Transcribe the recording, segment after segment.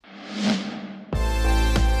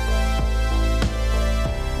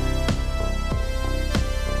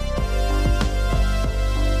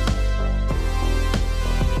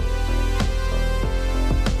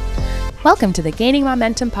Welcome to the Gaining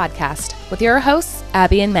Momentum podcast with your hosts,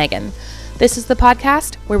 Abby and Megan. This is the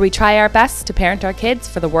podcast where we try our best to parent our kids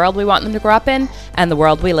for the world we want them to grow up in and the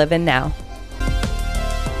world we live in now.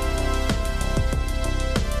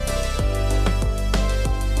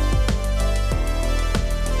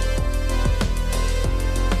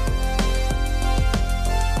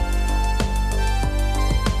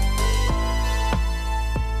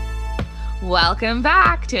 Welcome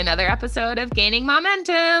back to another episode of Gaining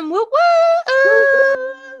Momentum. Woo woo!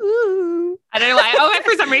 I don't know why. Oh,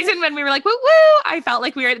 for some reason, when we were like woo woo, I felt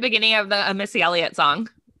like we were at the beginning of the Missy Elliott song.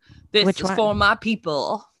 This is for my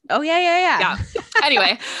people. Oh yeah.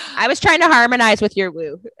 Anyway, I was trying to harmonize with your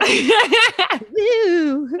woo.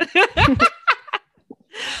 Woo.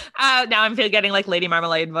 Now I'm getting like Lady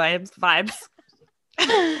Marmalade vibes.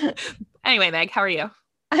 Anyway, Meg, how are you?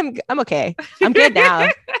 I'm okay. I'm good now.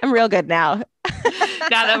 I'm real good now.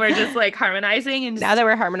 Now that we're just like harmonizing and now that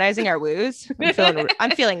we're harmonizing our woos,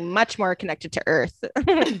 I'm feeling much more connected to Earth.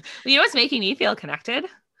 You know what's making me feel connected?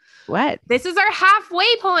 What? This is our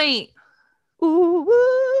halfway point. Ooh,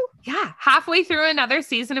 woo. Yeah, halfway through another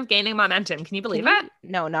season of Gaining Momentum. Can you believe it?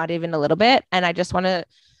 No, not even a little bit. And I just want to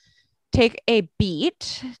take a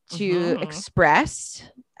beat to express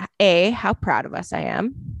how proud of us I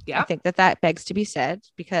am. Yeah. I think that begs to be said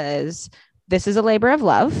because this is a labor of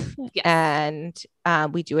love. Yes.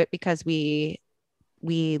 And we do it because we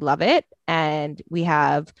love it. And we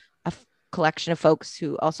have a collection of folks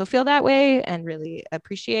who also feel that way and really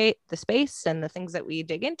appreciate the space and the things that we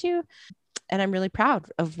dig into. And I'm really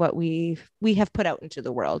proud of what we have put out into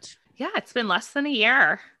the world. Yeah, it's been less than a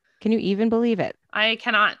year. Can you even believe it? I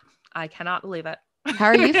cannot believe it. How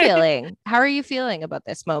are you feeling? How are you feeling about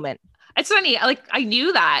this moment? It's funny. Like I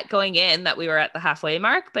knew that going in that we were at the halfway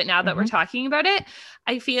mark, but now that we're talking about it,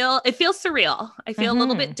 it feels surreal. I feel a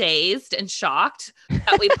little bit dazed and shocked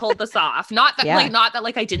that we pulled this off. Not that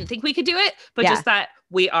I didn't think we could do it, but just that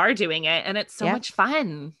we are doing it. And it's so much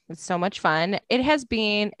fun. It's so much fun. It has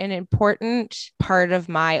been an important part of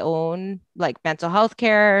my own like mental health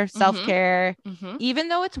care, self-care, even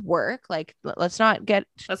though it's work. Like, let's not get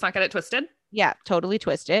it twisted. Yeah, totally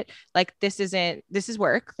twist it. Like this is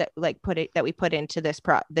work that we put into this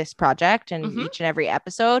project and each and every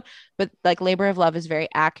episode. But like labor of love is very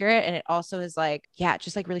accurate. And it also is like, it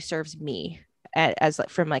just like really serves me as like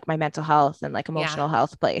from like my mental health and like emotional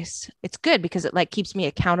health place. It's good because it like keeps me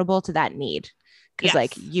accountable to that need. Because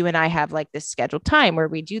like you and I have like this scheduled time where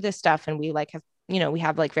we do this stuff and we like have, we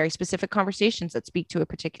have like very specific conversations that speak to a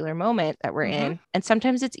particular moment that we're in. And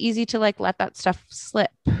sometimes it's easy to like let that stuff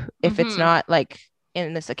slip if it's not like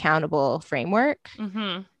in this accountable framework.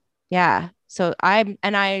 Yeah. So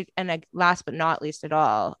last but not least at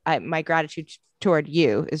all, my gratitude toward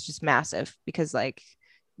you is just massive because like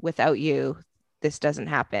without you, this doesn't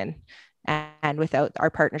happen. And without our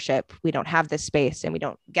partnership, we don't have this space and we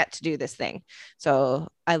don't get to do this thing. So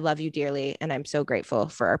I love you dearly. And I'm so grateful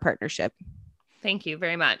for our partnership. Thank you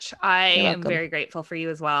very much. I am very grateful for you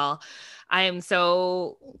as well. I am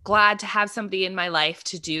so glad to have somebody in my life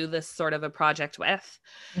to do this sort of a project with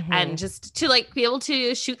and just to like be able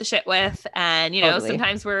to shoot the shit with. And,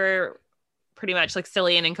 sometimes we're pretty much like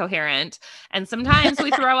silly and incoherent. And sometimes we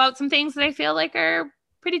throw out some things that I feel like are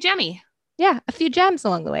pretty gemmy. Yeah, a few gems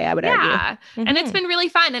along the way, I would argue. Yeah, and it's been really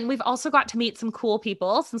fun. And we've also got to meet some cool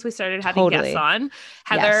people since we started having guests on.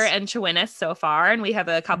 Heather and Chewinnis so far. And we have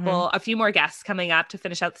a few more guests coming up to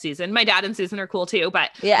finish out the season. My dad and Susan are cool too, but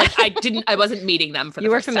I wasn't meeting them for the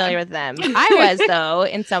first time. You were familiar with them. I was though,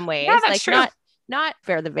 in some ways. Yeah, that's true. Not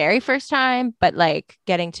for the very first time, but like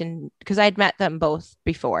getting to, because I'd met them both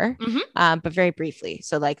before, but very briefly.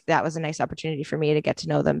 So like that was a nice opportunity for me to get to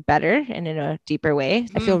know them better and in a deeper way.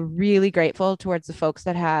 I feel really grateful towards the folks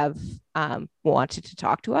that have wanted to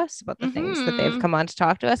talk to us about the things that they've come on to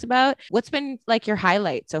talk to us about. What's been like your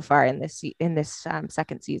highlight so far in this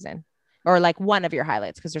second season? Or like one of your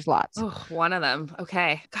highlights, because there's lots. Oh, one of them.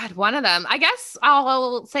 Okay. God, one of them. I guess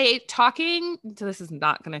I'll say talking. So this is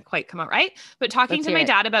not going to quite come out right, but talking to my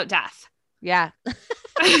dad about death. Yeah.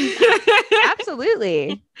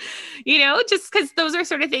 Absolutely. Just because those are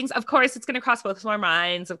sort of things. Of course, it's going to cross both of our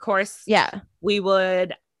minds. Of course. Yeah. We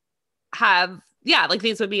would have, like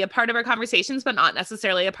these would be a part of our conversations, but not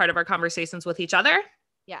necessarily a part of our conversations with each other.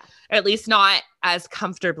 Yeah. Or at least not as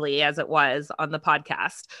comfortably as it was on the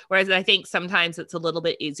podcast. Whereas I think sometimes it's a little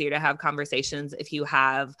bit easier to have conversations if you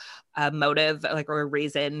have a motive or a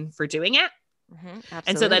reason for doing it.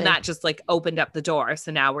 And so then that just like opened up the door.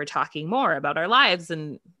 So now we're talking more about our lives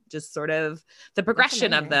and just sort of the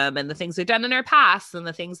progression of them and the things we've done in our past and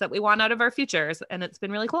the things that we want out of our futures. And it's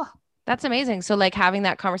been really cool. That's amazing. So like having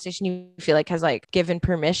that conversation, you feel like has like given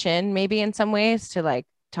permission maybe in some ways to like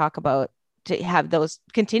talk about, to have those,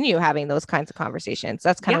 continue having those kinds of conversations.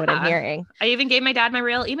 That's kind of what I'm hearing. I even gave my dad my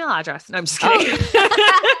real email address. No, I'm just kidding.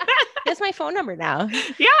 That's my phone number now.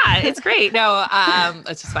 Yeah, it's great. No,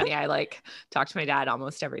 it's just funny. I like talk to my dad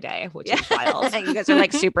almost every day, which is wild. You guys are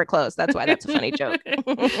like super close. That's why that's a funny joke.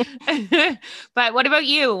 But what about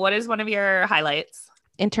you? What is one of your highlights?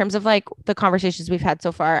 In terms of like the conversations we've had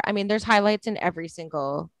so far, I mean, there's highlights in every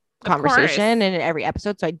single conversation and in every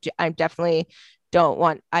episode. So I definitely don't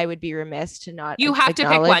want, I would be remiss to not. You have to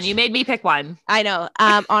pick one. You made me pick one. I know.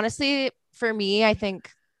 Honestly, for me, I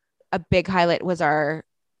think a big highlight was our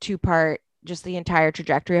 2-part, just the entire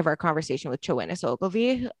trajectory of our conversation with Chawinis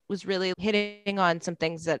Ogilvie was really hitting on some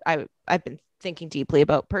things that I've been thinking deeply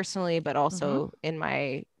about personally, but also in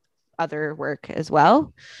my other work as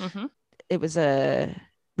well. It was a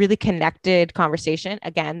really connected conversation.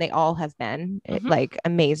 Again, they all have been like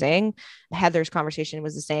amazing. Heather's conversation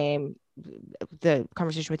was the same. The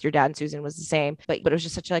conversation with your dad and Susan was the same, but it was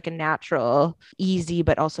just such like a natural, easy,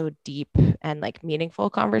 but also deep and like meaningful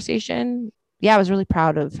conversation. Yeah, I was really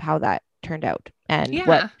proud of how that turned out and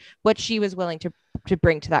what she was willing to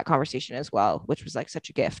bring to that conversation as well, which was like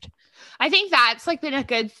such a gift. I think that's like been a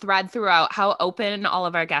good thread throughout, how open all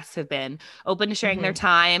of our guests have been, open to sharing their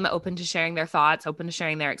time, open to sharing their thoughts, open to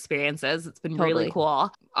sharing their experiences. It's been really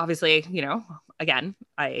cool. Obviously, you know, again,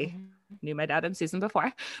 I knew my dad and Susan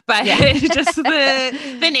before, but just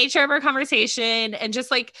the nature of our conversation and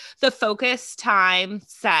just like the focus time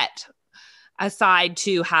set aside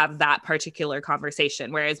to have that particular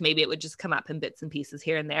conversation, whereas maybe it would just come up in bits and pieces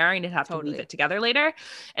here and there and you'd have to weave it together later.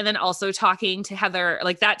 And then also talking to Heather,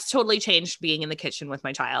 like that's totally changed being in the kitchen with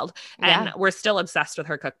my child. And we're still obsessed with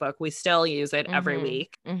her cookbook. We still use it every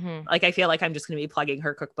week. Like I feel like I'm just going to be plugging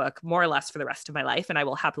her cookbook more or less for the rest of my life, and I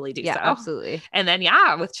will happily do so. Absolutely. And then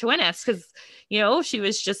with Chawinis, because you know she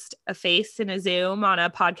was just a face in a Zoom on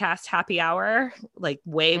a podcast happy hour like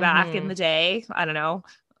way back in the day. I don't know.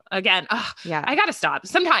 Again, I gotta stop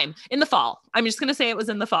sometime in the fall. I'm just gonna say it was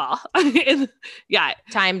in the fall.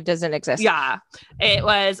 Time doesn't exist. It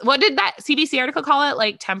was, what did that CBC article call it?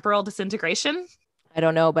 Like temporal disintegration? I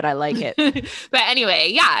don't know, but I like it. But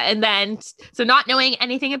anyway, and then so not knowing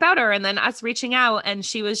anything about her, and then us reaching out, and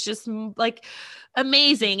she was just like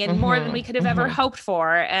amazing and more than we could have ever hoped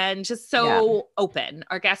for, and just so open.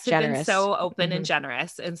 Our guests have been so open and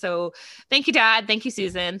generous, and so thank you, Dad, thank you,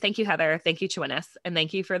 Susan, thank you, Heather, thank you, Chawinis, and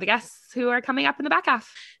thank you for the guests who are coming up in the back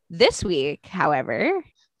half this week. However,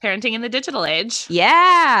 parenting in the digital age.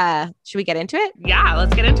 Should we get into it?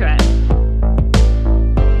 Let's get into it.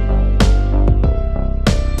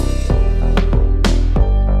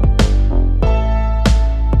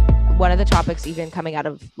 One of the topics even coming out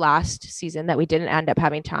of last season that we didn't end up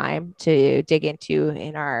having time to dig into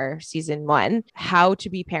in our season 1, how to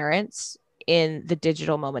be parents in the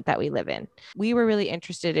digital moment that we live in. We were really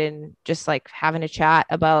interested in just like having a chat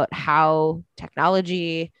about how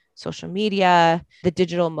technology, social media, the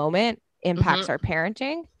digital moment impacts our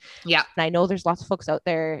parenting. And I know there's lots of folks out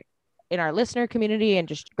there in our listener community and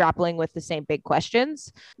just grappling with the same big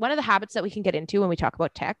questions. One of the habits that we can get into when we talk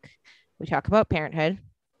about tech, we talk about parenthood,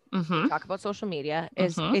 talk about social media,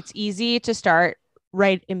 is it's easy to start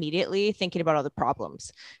right immediately thinking about all the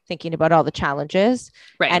problems, thinking about all the challenges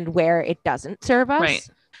and where it doesn't serve us.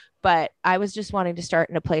 But I was just wanting to start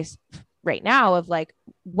in a place right now of like,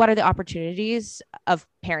 what are the opportunities of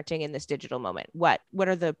parenting in this digital moment? What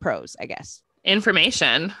are the pros, I guess?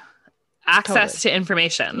 Information, access to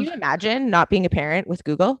information. Can you imagine not being a parent with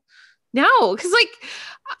Google? No, because like,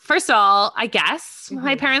 first of all, I guess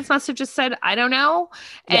my parents must have just said, I don't know.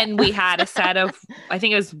 And we had a set of, I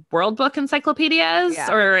think it was World Book encyclopedias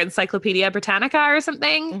or Encyclopedia Britannica or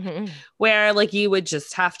something, where like you would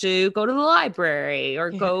just have to go to the library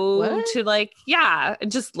or go to like,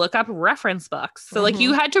 and just look up reference books. So like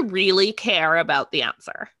you had to really care about the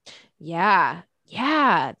answer. Yeah,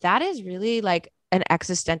 that is really like an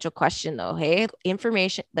existential question though. Hey,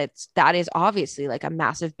 information that is obviously like a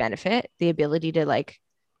massive benefit. The ability to like,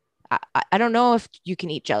 I don't know if you can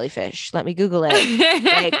eat jellyfish. Let me Google it.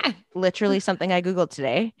 Like literally something I Googled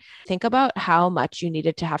today. Think about how much you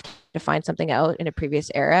needed to have to find something out in a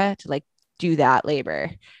previous era to like do that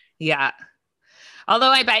labor. Yeah.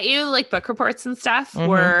 Although I bet you like book reports and stuff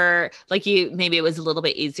were like maybe it was a little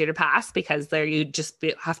bit easier to pass because there you just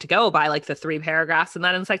have to go by like the 3 paragraphs in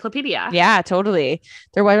that encyclopedia. Yeah, totally.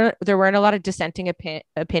 There weren't a lot of dissenting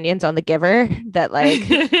opinions on The Giver that like,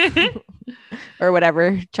 or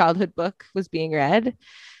whatever childhood book was being read.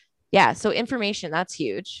 Yeah. So information, that's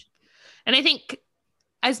huge. And I think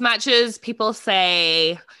as much as people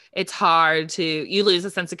say it's hard to, you lose a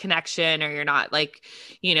sense of connection, or you're not like,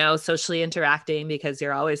 you know, socially interacting because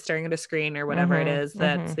you're always staring at a screen or whatever it is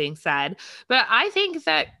that's being said. But I think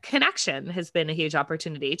that connection has been a huge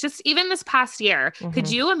opportunity. Just even this past year,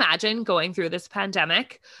 could you imagine going through this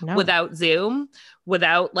pandemic without Zoom,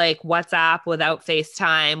 without like WhatsApp, without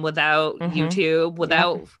FaceTime, without YouTube,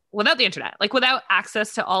 without the internet, like without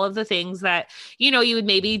access to all of the things that, you know, you would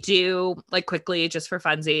maybe do like quickly just for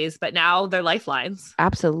funsies, but now they're lifelines.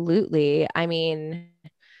 Absolutely. I mean,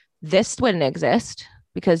 this wouldn't exist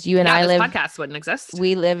because you and I this live, podcast wouldn't exist.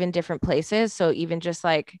 We live in different places. So even just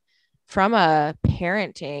like from a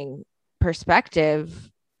parenting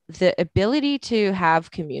perspective, the ability to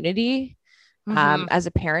have community as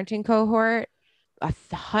a parenting cohort,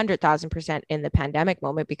 100,000% in the pandemic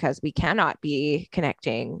moment, because we cannot be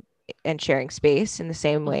connecting and sharing space in the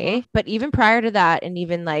same way. But even prior to that, and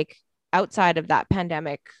even like outside of that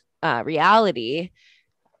pandemic reality,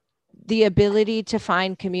 the ability to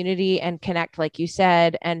find community and connect, like you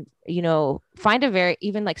said, and, you know, find a very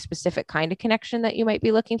even like specific kind of connection that you might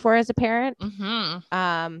be looking for as a parent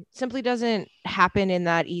simply doesn't happen in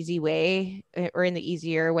that easy way, or in the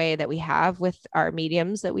easier way that we have with our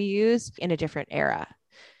mediums that we use in a different era.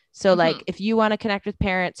 So like if you want to connect with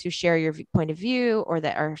parents who share your point of view or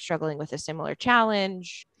that are struggling with a similar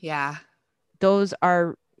challenge, those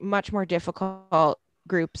are much more difficult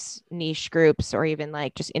groups, niche groups, or even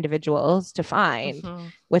like just individuals to find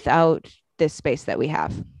without this space that we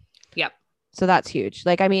have. So that's huge.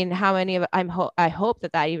 Like, I mean, how many of I hope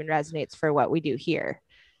that even resonates for what we do here.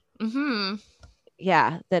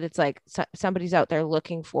 Yeah, that it's like somebody's out there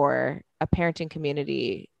looking for a parenting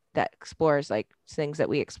community that explores like things that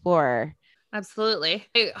we explore. Absolutely.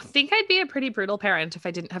 I think I'd be a pretty brutal parent if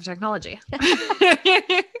I didn't have technology.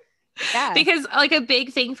 Because like a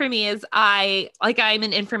big thing for me is I'm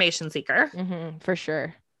an information seeker. For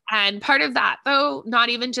sure. And part of that, though, not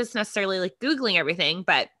even just necessarily like Googling everything,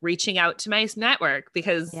 but reaching out to my network,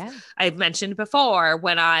 because I've mentioned before,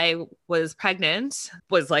 when I was pregnant,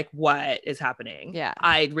 was like, what is happening?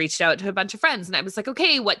 I reached out to a bunch of friends and I was like,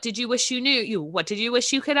 okay, what did you wish you knew? What did you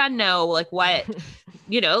wish you could unknow? Like what,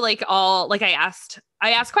 you know, like all, like I asked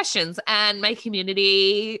questions, and my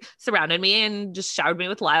community surrounded me and just showered me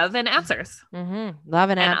with love and answers. Love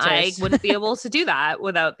and answers. And I wouldn't be able to do that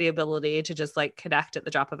without the ability to just like connect at the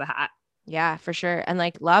drop of a hat. Yeah, for sure. And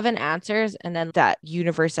like love and answers. And then that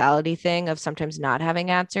universality thing of sometimes not having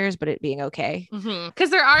answers, but it being okay. Because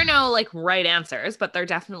there are no like right answers, but there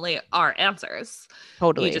definitely are answers.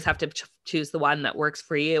 Totally. You just have to choose the one that works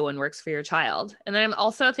for you and works for your child. And then I'm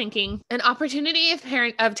also thinking an opportunity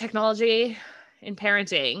of technology in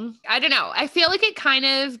parenting. I don't know. I feel like it kind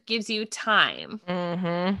of gives you time.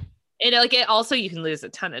 And like it also, you can lose a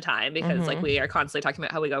ton of time because like we are constantly talking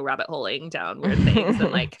about how we go rabbit holing down weird things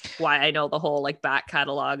and like why I know the whole like back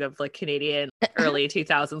catalog of like Canadian early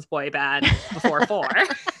 2000s boy band before 4.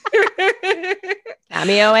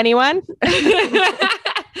 Cameo, anyone?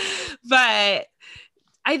 But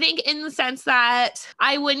I think in the sense that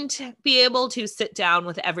I wouldn't be able to sit down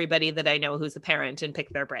with everybody that I know who's a parent and pick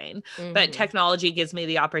their brain. But technology gives me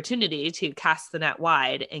the opportunity to cast the net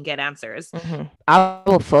wide and get answers. I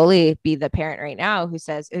will fully be the parent right now who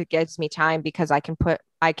says it gives me time because I can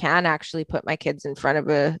actually put my kids in front of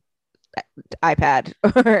a iPad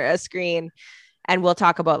or a screen, and we'll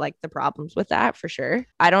talk about like the problems with that for sure.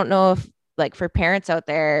 I don't know if like for parents out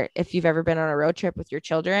there, if you've ever been on a road trip with your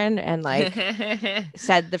children and like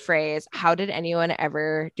said the phrase, how did anyone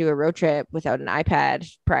ever do a road trip without an iPad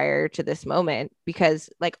prior to this moment? Because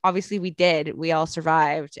like, obviously we all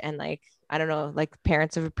survived. And like, I don't know, like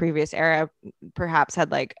parents of a previous era perhaps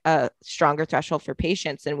had like a stronger threshold for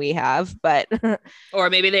patience than we have, but. Or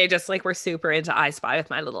maybe they just like were super into I Spy with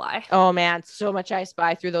My Little Eye. Oh man, so much I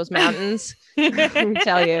Spy through those mountains. Let me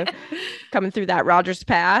tell you, coming through that Rogers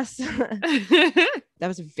Pass. That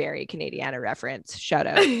was a very Canadiana reference. Shout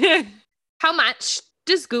out. How much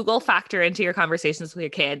does Google factor into your conversations with your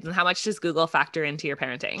kids, and how much does Google factor into your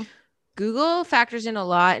parenting? Google factors in a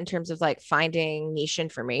lot in terms of like finding niche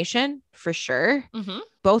information for sure.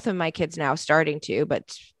 Both of my kids now starting to,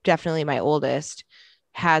 but definitely my oldest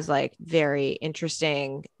has like very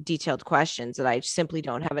interesting detailed questions that I simply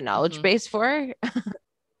don't have a knowledge base for.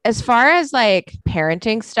 As far as like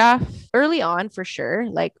parenting stuff early on, for sure,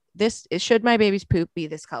 like should my baby's poop be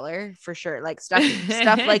this color? For sure. Like stuff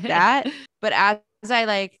like that. But as I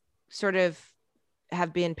like sort of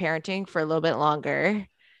have been parenting for a little bit longer,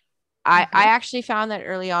 I actually found that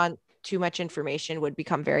early on, too much information would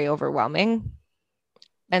become very overwhelming.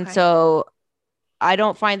 And so I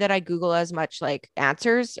don't find that I Google as much like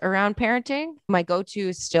answers around parenting. My go-to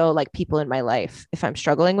is still like people in my life if I'm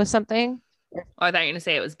struggling with something. Oh, I thought you were gonna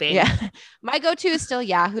say it was Bing. Yeah. My go-to is still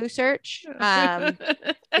Yahoo search.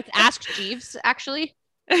 It's Ask Jeeves, actually.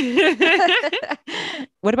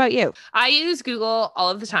 What about you? I use Google all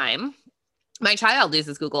of the time. My child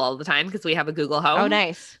uses Google all the time because we have a Google Home. Oh,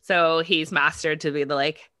 nice. So he's mastered to be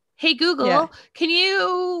like, hey, Google, can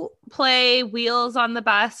you play Wheels on the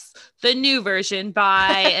Bus, the new version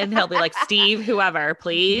by, and he'll be like, Steve, whoever,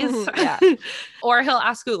 please. Yeah. Or he'll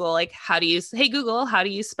ask Google, like, hey, Google, how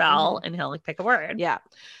do you spell? And he'll like pick a word. Yeah.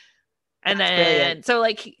 And That's then, brilliant. so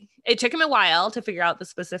like, it took him a while to figure out the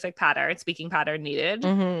specific speaking pattern needed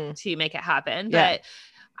to make it happen. Yeah. But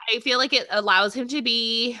I feel like it allows him to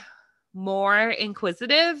be more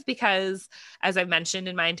inquisitive because, as I've mentioned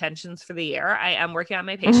in my intentions for the year, I am working on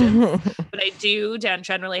my patience, but I do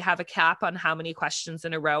generally have a cap on how many questions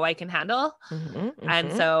in a row I can handle.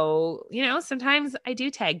 And so, you know, sometimes I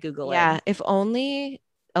do tag Google. Yeah. If only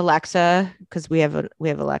Alexa, because we have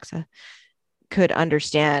Alexa, could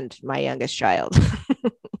understand my youngest child.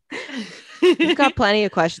 We've got plenty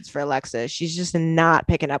of questions for Alexa. She's just not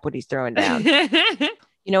picking up what he's throwing down.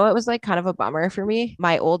 You know, it was like kind of a bummer for me.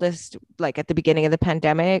 My oldest, like at the beginning of the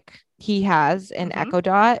pandemic, he has an Echo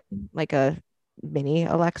Dot, like a mini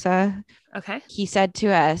Alexa. Okay. He said to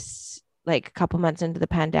us like a couple months into the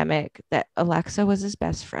pandemic that Alexa was his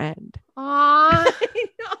best friend. Aww. I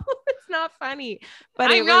know, it's not funny,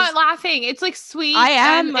 but I'm not laughing. It's like sweet. I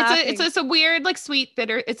am laughing. It's a weird, like sweet,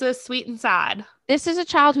 bitter. It's a sweet and sad. This is a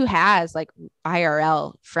child who has like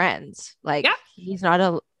IRL friends. Like he's not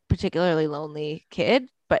a particularly lonely kid,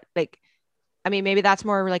 but like, I mean, maybe that's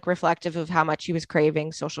more like reflective of how much he was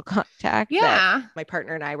craving social contact. Yeah. My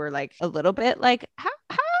partner and I were like a little bit like, how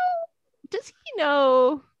does he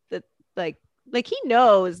know that like he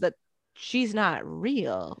knows that she's not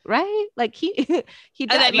real, right? Like he does,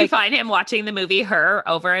 and then you find him watching the movie Her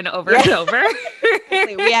over and over and over.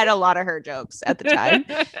 We had a lot of Her jokes at the time.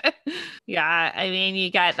 Yeah, I mean,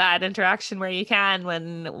 you get that interaction where you can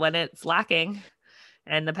when it's lacking.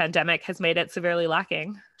 And the pandemic has made it severely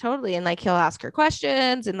lacking. Totally. And like, he'll ask her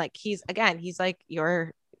questions and like, he's like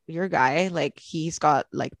your guy. Like he's got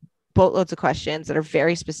like boatloads of questions that are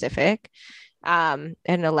very specific. And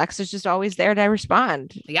Alexa's just always there to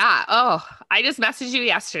respond. Yeah. Oh, I just messaged you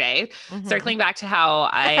yesterday, circling back to how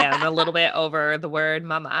I am a little bit over the word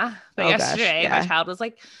mama. But yesterday my child was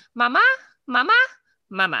like, mama, mama,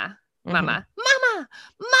 mama, mama, mama,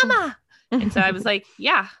 mama. And so I was like,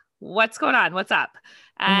 yeah. What's going on? What's up?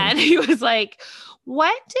 And he was like,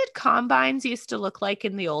 what did combines used to look like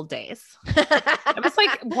in the old days? I was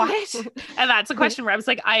like, what? And that's a question where I was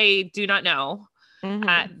like, I do not know.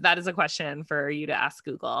 That is a question for you to ask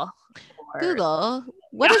Google. Google,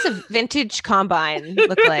 what does a vintage combine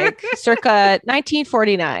look like circa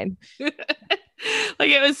 1949? Like,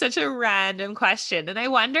 it was such a random question. And I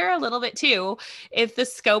wonder a little bit too, if the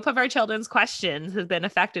scope of our children's questions has been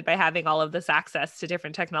affected by having all of this access to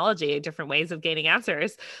different technology, different ways of gaining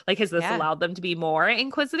answers. Like, has this allowed them to be more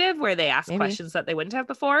inquisitive where they ask questions that they wouldn't have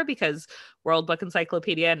before? Because World Book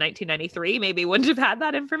Encyclopedia in 1993 maybe wouldn't have had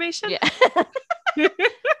that information. Yeah.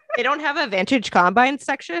 They don't have a vintage combine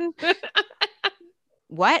section.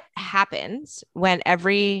 What happens when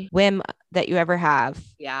every whim that you ever have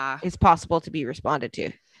is possible to be responded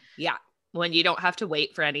to? Yeah. When you don't have to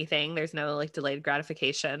wait for anything, there's no like delayed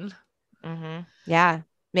gratification. Yeah.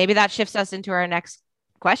 Maybe that shifts us into our next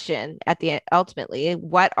question at the end. Ultimately,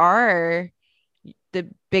 what are the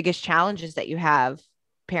biggest challenges that you have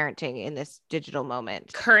parenting in this digital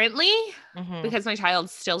moment currently? Because my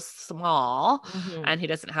child's still small and he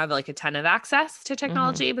doesn't have like a ton of access to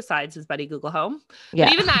technology besides his buddy Google Home.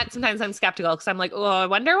 But even that, sometimes I'm skeptical because I'm like, oh, I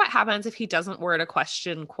wonder what happens if he doesn't word a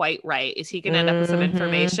question quite right. Is he going to end up with some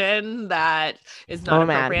information that is not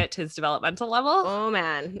appropriate to his developmental level? Oh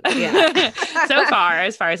man. Yeah. So far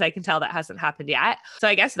as I can tell, that hasn't happened yet. So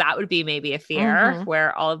I guess that would be maybe a fear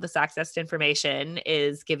where all of this access to information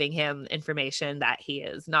is giving him information that he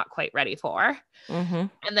is not quite ready for. And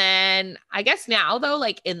then I guess now though,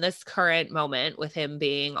 like in this current moment with him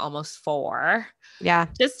being almost 4,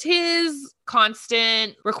 just his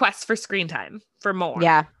constant requests for screen time, for more,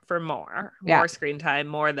 more screen time,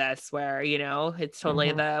 more this, where, you know, it's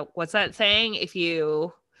totally the, what's that saying? If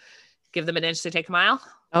you give them an inch, they take a mile.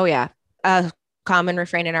 Oh yeah. A common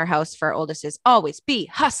refrain in our house for our oldest is always be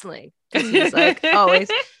hustling. He's like always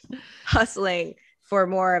hustling for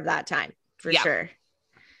more of that time, for sure.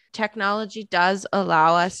 Technology does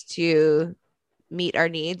allow us to meet our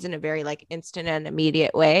needs in a very like instant and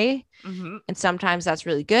immediate way. And sometimes that's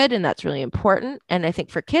really good and that's really important. And I think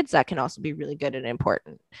for kids, that can also be really good and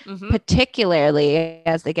important, particularly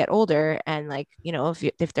as they get older. And like, you know,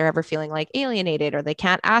 if they're ever feeling like alienated or they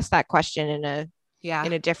can't ask that question in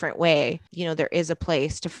a different way, you know, there is a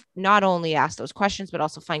place to not only ask those questions, but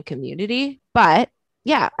also find community. But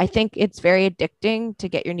yeah, I think it's very addicting to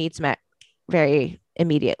get your needs met very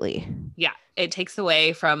immediately. Yeah. It takes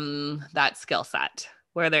away from that skill set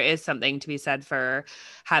where there is something to be said for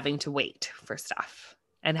having to wait for stuff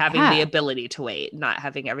and having the ability to wait, not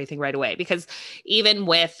having everything right away. Because even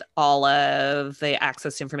with all of the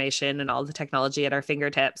access to information and all the technology at our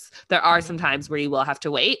fingertips, there are some times where you will have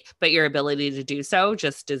to wait, but your ability to do so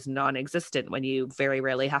just is non-existent when you very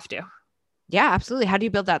rarely have to. Yeah, absolutely. How do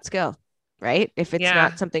you build that skill? Right? If it's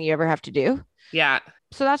not something you ever have to do. Yeah.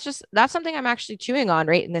 So that's something I'm actually chewing on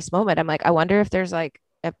right in this moment. I'm like, I wonder if there's like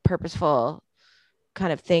a purposeful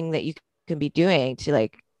kind of thing that you can be doing to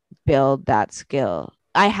like build that skill.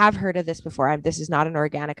 I have heard of this before. This is not an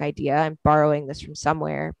organic idea. I'm borrowing this from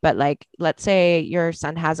somewhere, but like, let's say your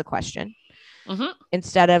son has a question.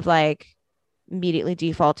 Instead of like immediately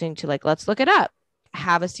defaulting to like, let's look it up,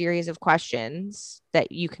 have a series of questions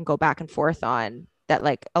that you can go back and forth on that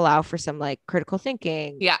like allow for some like critical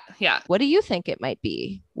thinking. Yeah. What do you think it might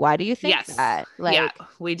be? Why do you think that? Like,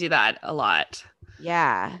 we do that a lot.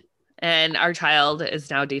 Yeah. And our child is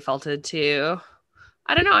now defaulted to,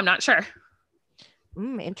 I don't know, I'm not sure.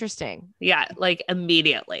 Interesting. Yeah, like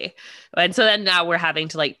immediately. And so then now we're having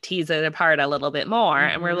to like tease it apart a little bit more.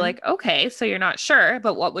 And we're like, okay, so you're not sure,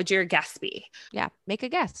 but what would your guess be? Yeah, make a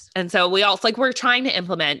guess. And so we also like, we're trying to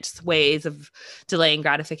implement ways of delaying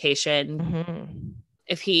gratification.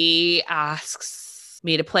 If he asks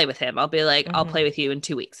me to play with him, I'll be like, I'll play with you in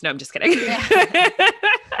 2 weeks. No, I'm just kidding.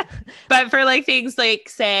 But for like things like,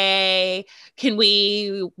 say, can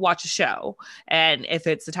we watch a show? And if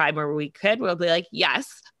it's a time where we could, we'll be like,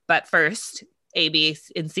 yes, but first A, B,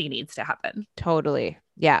 and C needs to happen. Totally.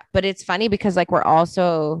 Yeah. But it's funny because like we're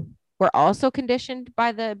also conditioned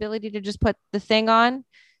by the ability to just put the thing on.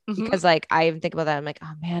 Because like I even think about that. I'm like,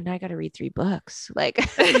 oh man, I got to read 3 books. Like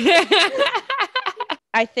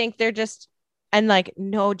I think they're just, and like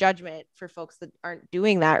no judgment for folks that aren't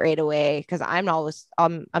doing that right away. Because I'm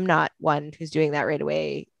not one who's doing that right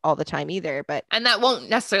away all the time either. And that won't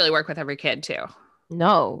necessarily work with every kid too.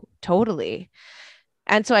 No, totally.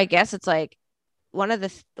 And so I guess it's like one of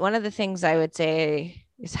the things I would say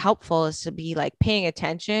is helpful is to be like paying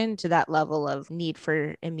attention to that level of need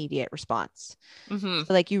for immediate response. So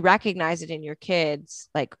like you recognize it in your kids,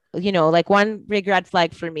 like, you know, like one big red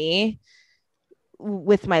flag for me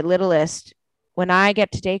with my littlest, when I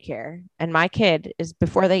get to daycare and my kid is,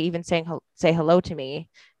 before they even say hello to me,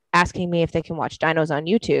 asking me if they can watch dinos on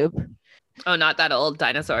YouTube. Oh, not that old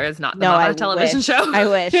dinosaurs, not the Mama television show. I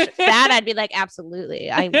wish that I'd be like, absolutely.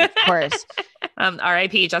 Of course.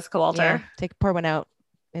 R.I.P. Jessica Walter. Yeah, pour one out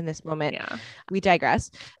in this moment. Yeah. We digress.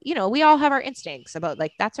 You know, we all have our instincts about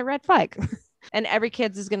like, that's a red flag. And every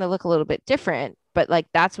kid's is going to look a little bit different. But like,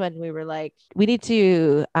 that's when we were like, we need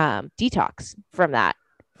to detox from that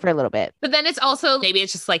for a little bit. But then it's also, maybe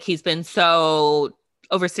it's just like, he's been so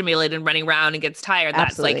overstimulated and running around and gets tired.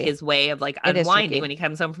 That's like his way of like unwinding when he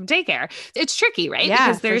comes home from daycare. It's tricky, right? Yeah,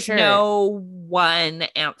 because there's no one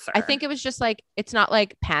answer. I think it was just like, it's not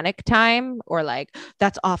like panic time or like,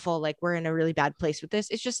 that's awful, like we're in a really bad place with this.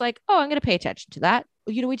 It's just like, oh, I'm going to pay attention to that.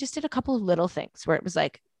 You know, we just did a couple of little things where it was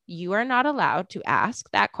like, you are not allowed to ask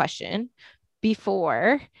that question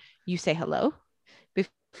before you say hello,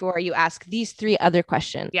 before you ask these 3 other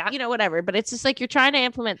questions. Yeah. You know, whatever. But it's just like, you're trying to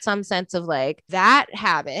implement some sense of like, that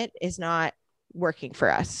habit is not working for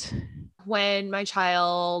us. When my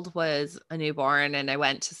child was a newborn and I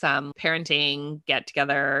went to some parenting get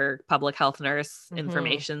together, public health nurse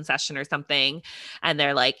information session or something, and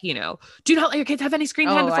they're like, you know, do not let your kids have any screen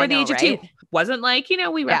time before the age of 2. Wasn't like, you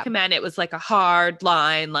know, we recommend. It was like a hard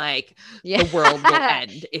line, like the world will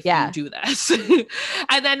end if you do this.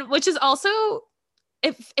 And then, which is also,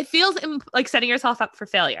 it feels like setting yourself up for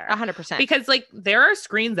failure. 100%. Because like there are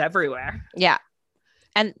screens everywhere. Yeah.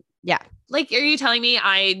 And yeah. Like, are you telling me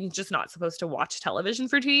I'm just not supposed to watch television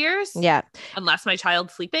for 2 years? Yeah. Unless my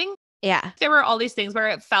child's sleeping? Yeah. There were all these things where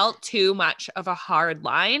it felt too much of a hard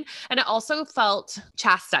line. And it also felt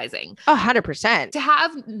chastising. 100%. To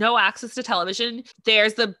have no access to television,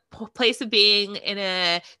 there's the place of being in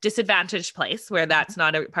a disadvantaged place where that's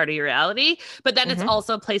not a part of your reality. But then it's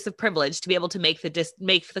also a place of privilege to be able to make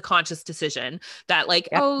the conscious decision that like,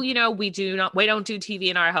 oh, you know, we don't do TV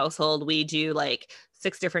in our household. We do like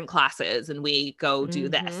 6 different classes and we go do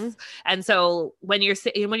this. And so when you're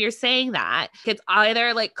saying that, it's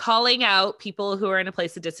either like calling out people who are in a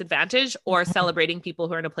place of disadvantage or celebrating people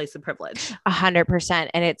who are in a place of privilege. 100%.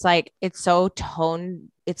 And it's like,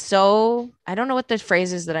 I don't know what the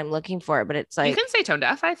phrase is that I'm looking for, but it's like, you can say tone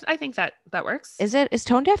deaf. I think that works. Is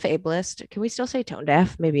tone deaf ableist? Can we still say tone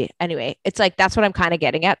deaf? Maybe. Anyway, it's like, that's what I'm kind of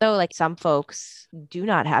getting at though. Like some folks do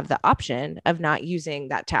not have the option of not using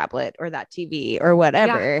that tablet or that TV or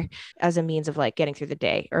whatever as a means of like getting through the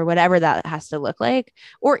day or whatever that has to look like,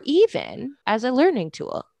 or even as a learning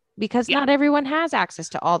tool. Because not everyone has access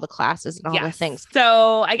to all the classes and all the things.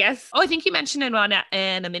 So I guess, I think you mentioned in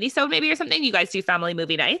a mini-sode maybe or something, you guys do family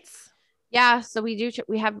movie nights. Yeah. So we do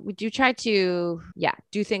try to,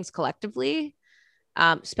 do things collectively.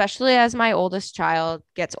 Especially as my oldest child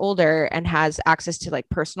gets older and has access to like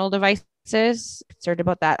personal devices, concerned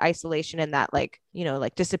about that isolation and that like,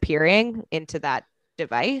 like disappearing into that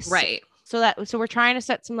device. Right. So we're trying to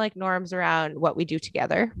set some like norms around what we do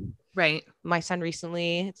together. Right. My son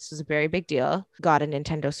recently, this is a very big deal, got a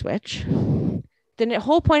Nintendo Switch. The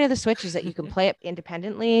whole point of the Switch is that you can play it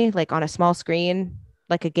independently, like on a small screen,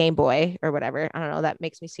 like a Game Boy or whatever. I don't know. That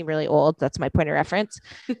makes me seem really old. That's my point of reference.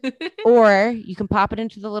 Or you can pop it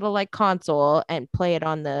into the little like console and play it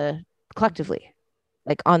collectively,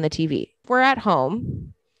 like on the TV. If we're at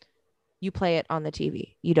home, you play it on the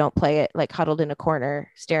TV. You don't play it like huddled in a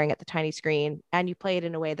corner, staring at the tiny screen, and you play it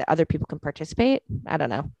in a way that other people can participate. I don't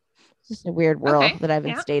know. It's just a weird world that I've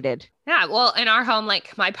instated. Yeah. Well, in our home,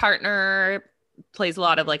 like my partner plays a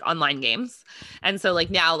lot of like online games. And so like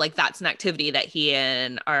now, like that's an activity that he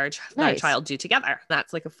and our child do together.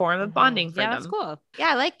 That's like a form of bonding for them. That's cool. Yeah.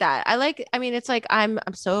 I like that. It's like, I'm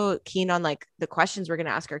so keen on like the questions we're going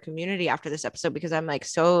to ask our community after this episode, because I'm like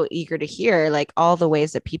so eager to hear like all the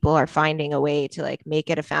ways that people are finding a way to like make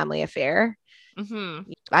it a family affair.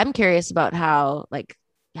 I'm curious about how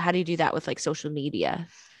do you do that with like social media?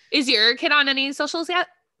 Is your kid on any socials yet?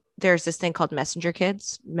 There's this thing called Messenger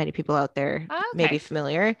Kids. Many people out there may be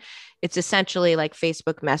familiar. It's essentially like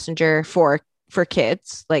Facebook Messenger for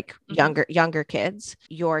kids, like younger kids.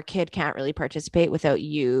 Your kid can't really participate without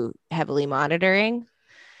you heavily monitoring.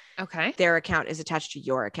 Okay. Their account is attached to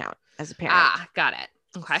your account as a parent. Got it.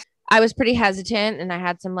 Okay. I was pretty hesitant and I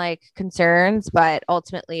had some like concerns, but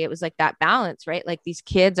ultimately it was like that balance, right? Like these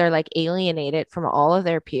kids are like alienated from all of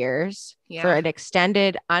their peers for an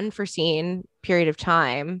extended, unforeseen period of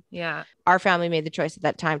time. Yeah. Our family made the choice at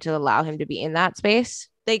that time to allow him to be in that space.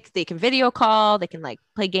 They can video call, they can like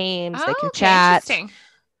play games, they can chat.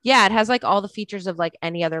 Yeah, it has like all the features of like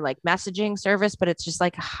any other like messaging service, but it's just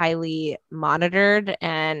like highly monitored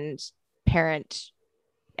and parent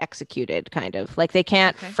executed, kind of like they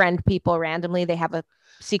can't friend people randomly. They have a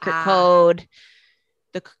secret code.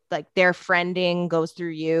 Their friending goes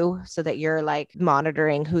through you so that you're like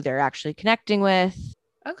monitoring who they're actually connecting with.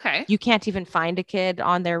 Okay. You can't even find a kid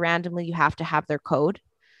on there randomly. You have to have their code.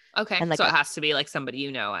 Okay. And like, so it has to be like somebody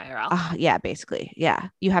you know, IRL. Yeah, basically. Yeah.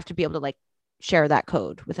 You have to be able to like share that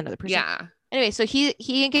code with another person. Yeah. Anyway, so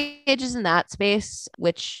he engages in that space,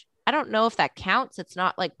 which I don't know if that counts. It's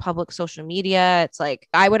not like public social media. It's like,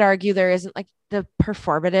 I would argue there isn't like the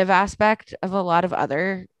performative aspect of a lot of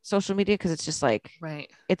other social media, because it's just like,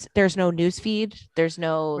 there's no news feed. There's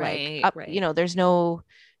no there's no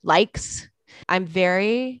likes. I'm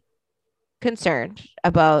very concerned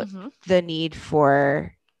about the need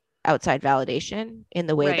for outside validation in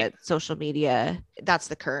the way that social media, that's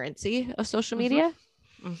the currency of social media.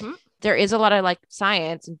 There is a lot of like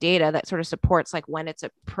science and data that sort of supports like when it's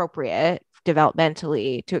appropriate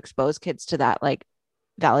developmentally to expose kids to that like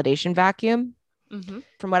validation vacuum.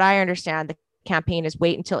 From what I understand, the campaign is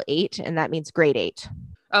wait until 8, and that means grade 8.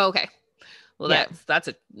 Oh, okay. Well, that's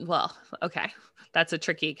a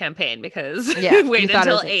tricky campaign because wait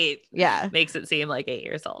until 8 makes it seem like 8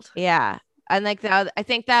 years old. Yeah. And like I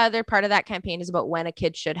think the other part of that campaign is about when a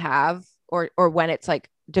kid should have or when it's like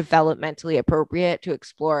developmentally appropriate to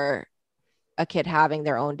explore a kid having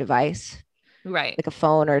their own device, right? Like a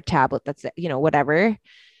phone or a tablet that's, whatever.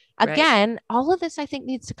 Again, all of this I think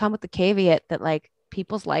needs to come with the caveat that like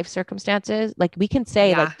people's life circumstances, like we can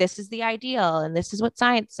say like this is the ideal and this is what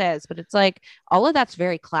science says, but it's like all of that's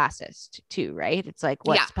very classist too, right? It's like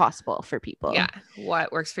what's possible for people. Yeah.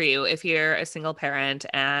 What works for you. If you're a single parent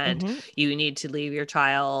and you need to leave your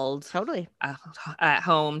child at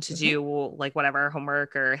home to do like whatever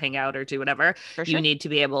homework or hang out or do whatever, you need to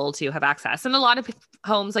be able to have access. And a lot of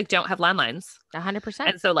homes like don't have landlines. 100%.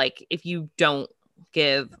 And so like if you don't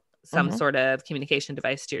give some sort of communication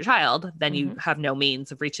device to your child, then you have no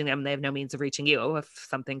means of reaching them. They have no means of reaching you if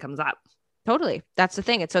something comes up. Totally. That's the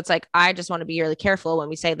thing. And so it's like, I just want to be really careful when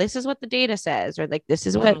we say, this is what the data says, or like, this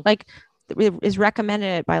is what like is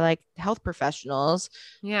recommended by like health professionals.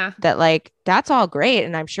 Yeah. That like, that's all great.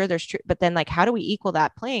 And I'm sure there's true, but then like, how do we equal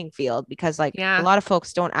that playing field? Because like a lot of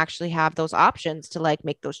folks don't actually have those options to like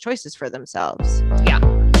make those choices for themselves. Yeah.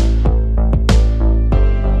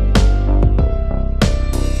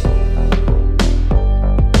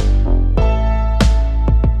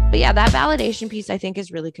 But yeah, that validation piece I think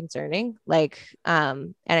is really concerning. Like,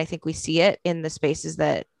 and I think we see it in the spaces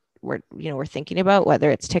that we're thinking about,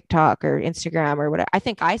 whether it's TikTok or Instagram or whatever. I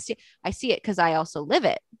think I see it because I also live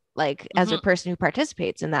it, like as a person who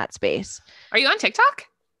participates in that space. Are you on TikTok?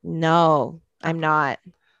 No, I'm not.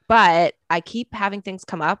 But I keep having things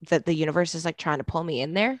come up that the universe is like trying to pull me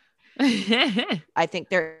in there. I think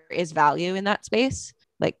there is value in that space,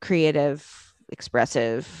 like creative,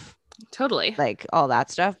 expressive, totally, like all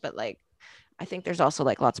that stuff. But like, I think there's also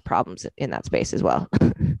like lots of problems in that space as well.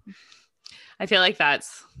 I feel like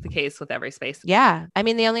that's the case with every space. Yeah. I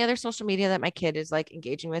mean, the only other social media that my kid is like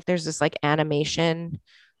engaging with, there's this like animation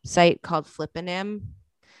site called Flippanim,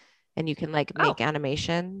 and you can like make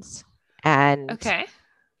animations and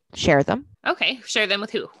share them. Okay. Share them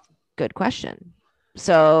with who? Good question.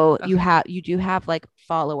 So you do have like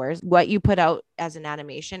followers. What you put out as an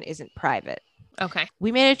animation isn't private. Okay.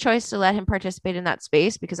 We made a choice to let him participate in that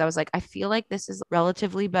space because I was like, I feel like this is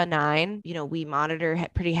relatively benign. You know, we monitor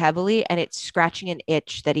pretty heavily, and it's scratching an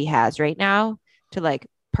itch that he has right now to like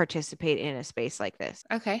participate in a space like this.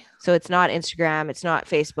 Okay. So it's not Instagram, it's not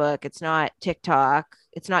Facebook, it's not TikTok,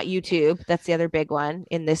 it's not YouTube. That's the other big one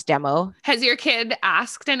in this demo. Has your kid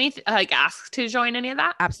asked anything, like asked to join any of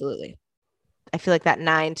that? Absolutely. I feel like that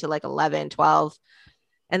 9 to like 11, 12.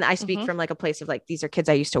 And I speak from like a place of like, these are kids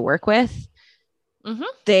I used to work with.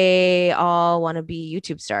 They all want to be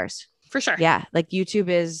YouTube stars. For sure. Yeah. Like YouTube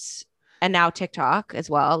is, and now TikTok as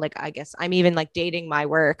well. Like, I guess I'm even like dating my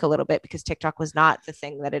work a little bit because TikTok was not the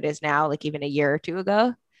thing that it is now, like even a year or two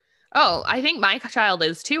ago. Oh, I think my child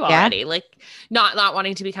is too already. Yeah. Like not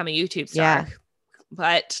wanting to become a YouTube star. Yeah.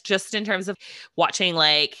 But just in terms of watching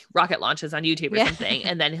like rocket launches on YouTube or something.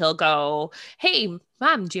 And then he'll go, hey,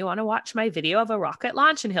 Mom, do you want to watch my video of a rocket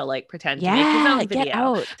launch? And he'll like pretend to make his own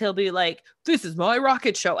video. He'll be like, this is my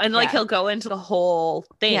rocket show. And like, he'll go into the whole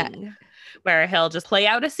thing where he'll just play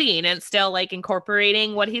out a scene and still like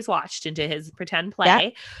incorporating what he's watched into his pretend play. Yeah.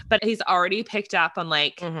 But he's already picked up on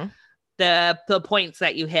like the points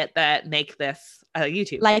that you hit that make this a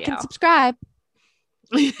YouTube like video. And subscribe.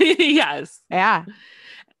 Yes. Yeah.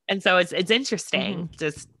 And so it's interesting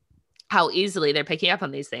just how easily they're picking up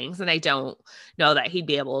on these things. And I don't know that he'd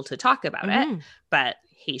be able to talk about it, but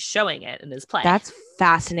he's showing it in his play. That's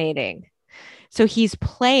fascinating. So he's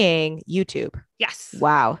playing YouTube. Yes.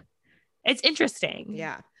 Wow. It's interesting.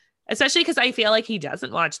 Yeah. Especially because I feel like he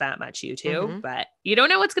doesn't watch that much YouTube, but you don't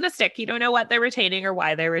know what's going to stick. You don't know what they're retaining or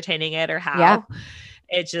why they're retaining it or how. Yeah.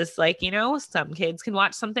 It's just like, you know, some kids can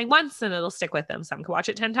watch something once and it'll stick with them. Some can watch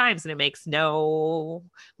it 10 times and it makes no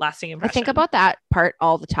lasting impression. I think about that part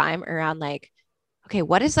all the time around like, okay,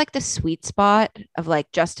 what is like the sweet spot of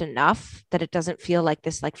like just enough that it doesn't feel like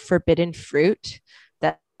this like forbidden fruit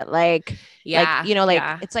that like, like, you know, like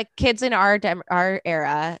it's like kids in our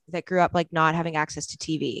era that grew up like not having access to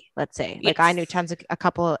TV, let's say. Like I knew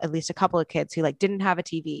at least a couple of kids who like didn't have a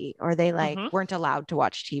TV or they like weren't allowed to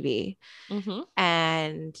watch TV.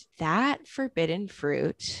 And that forbidden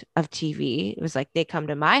fruit of TV, it was like they come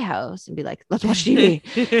to my house and be like, let's watch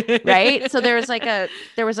TV. Right. So there was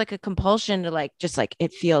like a compulsion to like just like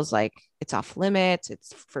it feels like it's off limits,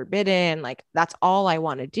 it's forbidden. Like that's all I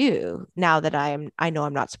want to do now that I know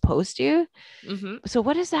I'm not supposed to. So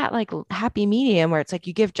what is that like happy medium where it's like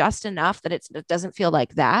you give just enough that it doesn't feel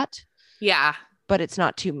like that? Yeah. But it's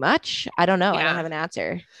not too much. I don't know. Yeah. I don't have an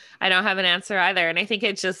answer. I don't have an answer either. And I think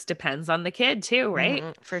it just depends on the kid too, right?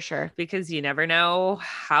 For sure. Because you never know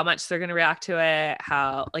how much they're going to react to it.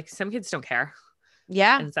 How like some kids don't care.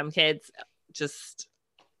 Yeah. And some kids just,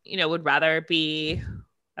 you know, would rather be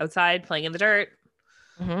outside playing in the dirt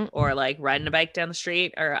or like riding a bike down the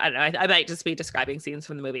street, or I don't know. I might just be describing scenes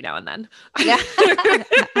from the movie now and then. Yeah.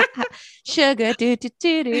 Sugar do do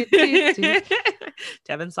do do do.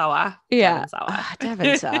 Devon Sawa. Yeah.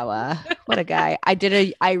 Devon Sawa. What a guy.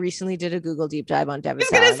 I recently did a Google deep dive on Devon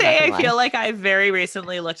Sawa. I was gonna say I feel like I very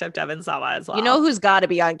recently looked up Devon Sawa as well. You know who's got to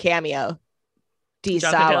be on Cameo? D.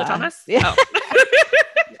 Jonathan Taylor Thomas. Yeah. Oh.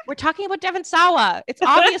 We're talking about Devon Sawa. It's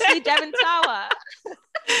obviously Devon Sawa.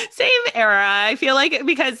 Same era. I feel like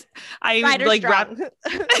because I Rider like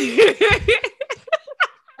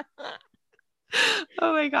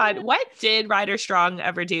Oh my God. What did Ryder Strong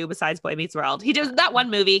ever do besides Boy Meets World? He does that one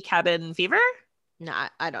movie, Cabin Fever. No,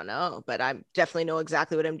 I don't know, but I definitely know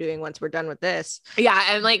exactly what I'm doing once we're done with this. Yeah.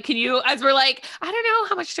 And like, can you, as we're like, I don't know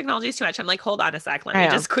how much technology is too much. I'm like, hold on a sec. Let me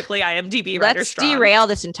just quickly IMDb Ryder Strong. Let's derail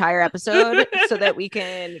this entire episode so that we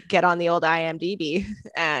can get on the old IMDb.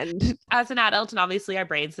 And as an adult, and obviously our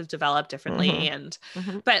brains have developed differently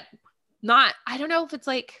but not, I don't know if it's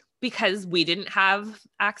like, because we didn't have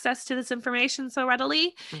access to this information so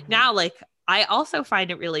readily. Now, like, I also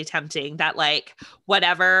find it really tempting that like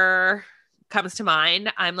whatever comes to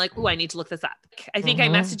mind, I'm like, oh, I need to look this up. I think I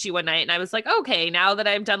messaged you one night and I was like, okay, now that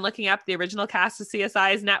I'm done looking up the original cast of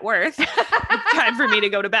CSI's net worth, it's time for me to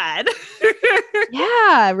go to bed.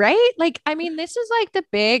 Yeah, right. Like, I mean, this is like the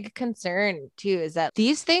big concern too, is that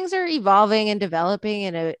these things are evolving and developing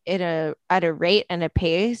at a rate and a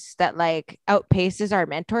pace that like outpaces our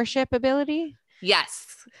mentorship ability. Yes.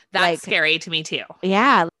 That's like, scary to me too.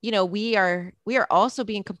 Yeah. You know, we are also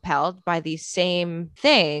being compelled by these same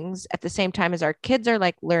things at the same time as our kids are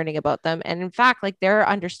like learning about them. And in fact, like their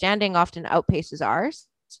understanding often outpaces ours.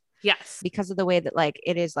 Yes. Because of the way that like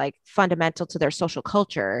it is like fundamental to their social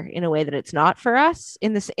culture in a way that it's not for us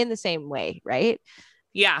in the same way. Right.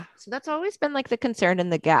 Yeah. So that's always been like the concern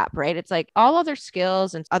and the gap, right? It's like all other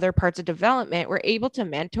skills and other parts of development, we're able to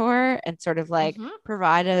mentor and sort of like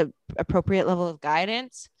provide a appropriate level of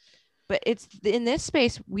guidance. But it's in this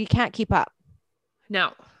space, we can't keep up.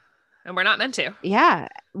 No. And we're not meant to. Yeah.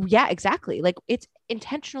 Yeah, exactly. Like it's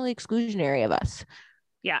intentionally exclusionary of us.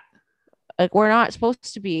 Yeah. Like we're not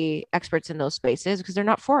supposed to be experts in those spaces because they're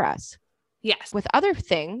not for us. Yes. With other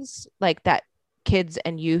things like that kids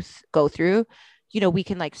and youth go through, you know, we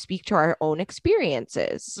can like speak to our own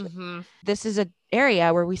experiences. This is an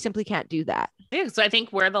area where we simply can't do that. Yeah. So I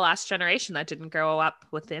think we're the last generation that didn't grow up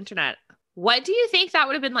with the internet. What do you think that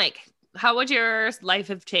would have been like? How would your life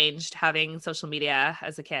have changed having social media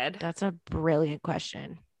as a kid? That's a brilliant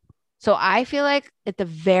question. So I feel like at the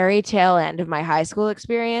very tail end of my high school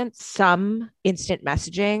experience, some instant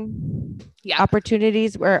messaging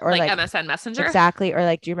opportunities were, or like MSN Messenger. Exactly. Or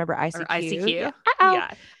like, do you remember ICQ? Or ICQ?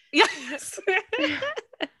 Yeah. Yes.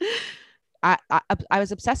 I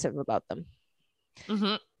was obsessive about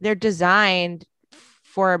them. They're designed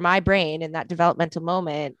for my brain in that developmental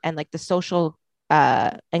moment and like the social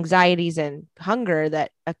anxieties and hunger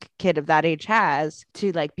that a kid of that age has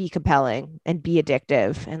to like be compelling and be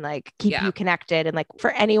addictive and like keep you connected. And like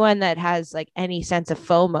for anyone that has like any sense of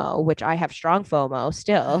FOMO, which I have strong FOMO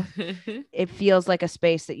still, it feels like a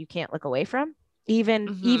space that you can't look away from.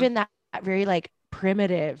 Even that very like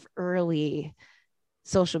primitive early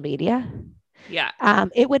social media. Yeah.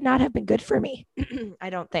 It would not have been good for me. I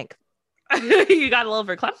don't think. You got a little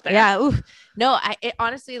verklempt there. Yeah. Oof. No,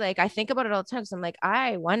 honestly, like I think about it all the time. So I'm like,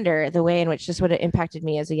 I wonder the way in which this would have impacted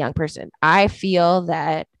me as a young person. I feel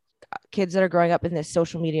that kids that are growing up in this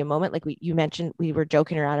social media moment, like you mentioned, we were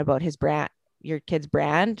joking around about his brand, your kid's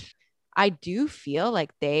brand. I do feel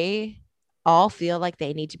like they all feel like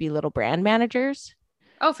they need to be little brand managers.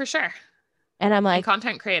 Oh, for sure. And I'm like, and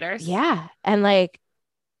content creators. Yeah. And like,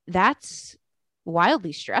 that's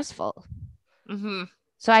wildly stressful.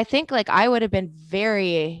 So I think like I would have been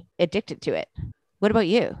very addicted to it. What about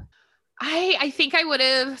you? I think I would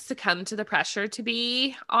have succumbed to the pressure to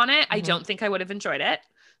be on it. I don't think I would have enjoyed it.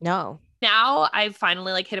 No. Now I've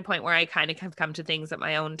finally like hit a point where I kind of have come to things at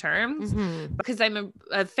my own terms because I'm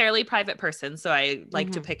a fairly private person. So I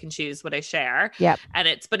like to pick and choose what I share. Yeah.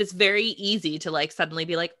 But it's very easy to like suddenly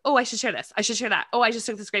be like, oh, I should share this. I should share that. Oh, I just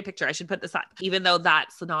took this great picture. I should put this up. Even though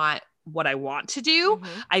that's not what I want to do,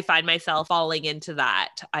 I find myself falling into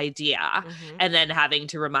that idea and then having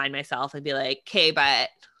to remind myself and be like, okay, but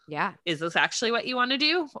is this actually what you want to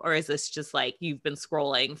do? Or is this just like you've been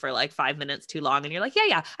scrolling for like 5 minutes too long and you're like,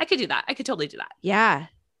 yeah, I could do that. I could totally do that.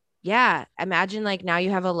 Yeah. Imagine like now you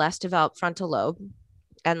have a less developed frontal lobe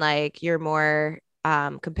and like you're more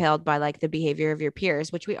compelled by like the behavior of your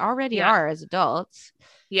peers, which we already are as adults.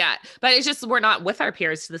 Yeah. But it's just, we're not with our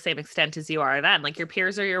peers to the same extent as you are then. Like your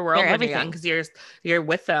peers are your world when you're young because you're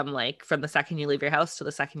with them like from the second you leave your house to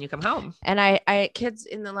the second you come home. And I kids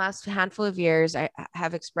in the last handful of years, I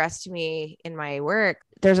have expressed to me in my work,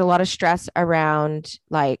 there's a lot of stress around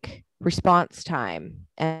like response time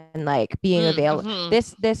and like being available.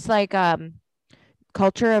 This like,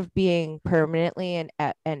 culture of being permanently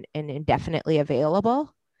and indefinitely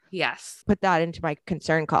available. Yes. Put that into my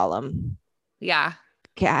concern column. Yeah.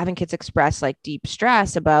 Having kids express like deep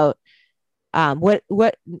stress about what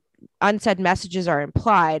unsaid messages are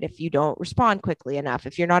implied if you don't respond quickly enough,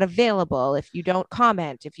 if you're not available, if you don't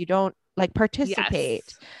comment, if you don't like participate.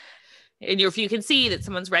 And if you can see that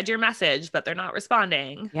someone's read your message, but they're not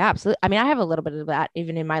responding. Yeah, absolutely. I mean, I have a little bit of that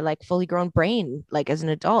even in my like fully grown brain, like as an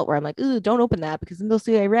adult, where I'm like, ooh, don't open that because then they'll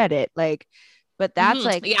see I read it. Like, but that's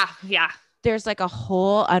like, yeah. There's like a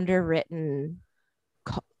whole underwritten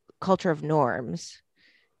culture of norms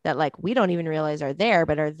that like we don't even realize are there,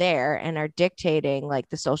 but are there and are dictating like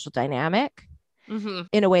the social dynamic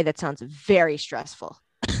in a way that sounds very stressful.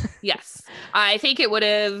 Yes. I think it would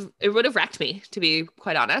have wrecked me, to be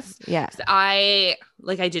quite honest. Yeah. I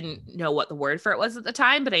didn't know what the word for it was at the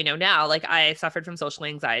time, but I know now, like I suffered from social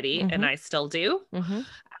anxiety and I still do.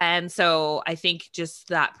 And so I think just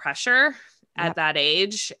that pressure at that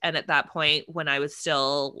age and at that point when I was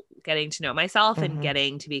still getting to know myself and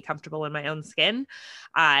getting to be comfortable in my own skin,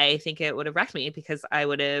 I think it would have wrecked me because I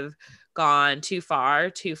would have gone too far,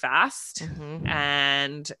 too fast.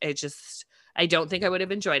 And I don't think I would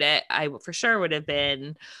have enjoyed it. I for sure would have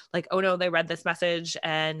been like, oh no, they read this message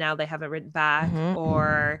and now they haven't written back.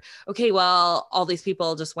 Or, okay, well, all these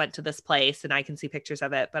people just went to this place and I can see pictures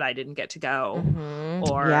of it, but I didn't get to go.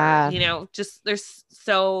 Or, you know, just there's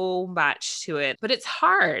so much to it, but it's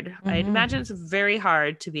hard. I'd imagine it's very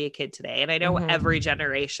hard to be a kid today. And I know every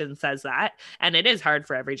generation says that, and it is hard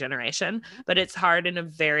for every generation, but it's hard in a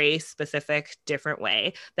very specific, different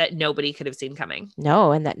way that nobody could have seen coming.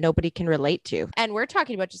 No, and that nobody can relate to. And we're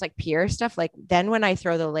talking about just like peer stuff. Like then when I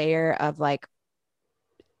throw the layer of like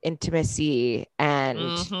intimacy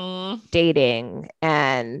and dating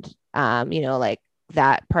and you know, like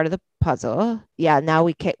that part of the puzzle. Yeah, now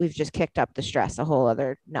we've just kicked up the stress a whole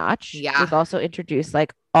other notch. Yeah. We've also introduced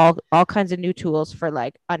like all kinds of new tools for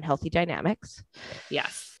like unhealthy dynamics.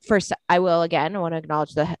 Yes. First, I want to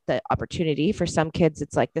acknowledge the opportunity for some kids.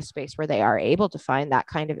 It's like the space where they are able to find that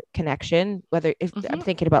kind of connection. Whether if I'm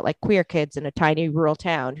thinking about like queer kids in a tiny rural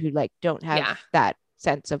town who like don't have that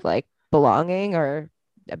sense of like belonging or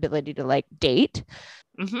ability to like date.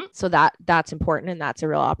 So that's important and that's a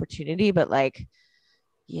real opportunity. But like,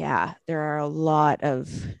 yeah, there are a lot of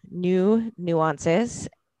new nuances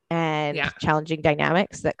and challenging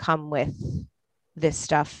dynamics that come with this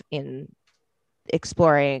stuff in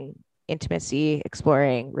exploring intimacy,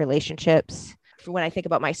 exploring relationships. When I think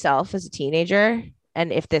about myself as a teenager,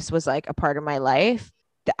 and if this was like a part of my life,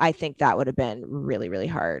 I think that would have been really, really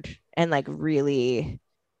hard and like really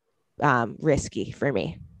risky for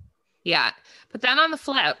me. Yeah. But then on the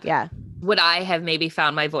flip, would I have maybe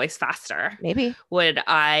found my voice faster? Maybe. Would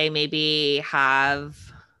I maybe have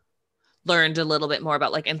learned a little bit more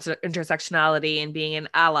about like intersectionality and being an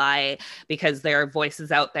ally because there are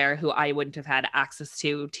voices out there who I wouldn't have had access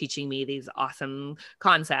to teaching me these awesome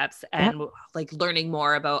concepts and like learning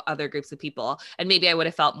more about other groups of people. And maybe I would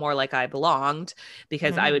have felt more like I belonged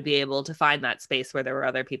because I would be able to find that space where there were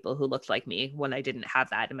other people who looked like me when I didn't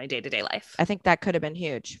have that in my day-to-day life. I think that could have been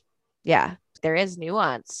huge. Yeah. There is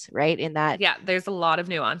nuance, right? In that. Yeah, there's a lot of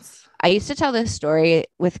nuance. I used to tell this story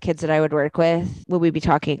with kids that I would work with when we'd be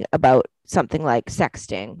talking about something like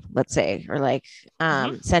sexting, let's say, or like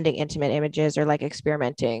sending intimate images or like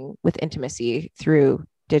experimenting with intimacy through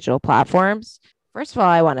digital platforms. First of all,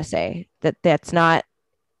 I want to say that that's not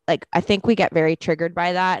like, I think we get very triggered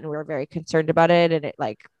by that and we're very concerned about it. And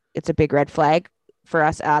it's a big red flag for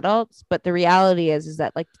us adults. But the reality is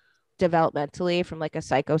that like developmentally from like a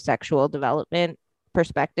psychosexual development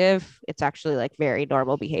perspective, it's actually like very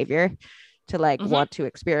normal behavior to like want to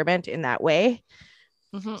experiment in that way.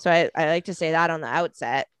 So I like to say that on the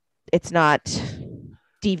outset, it's not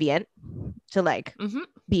deviant to like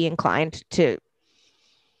be inclined to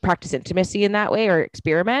practice intimacy in that way or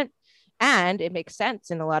experiment. And it makes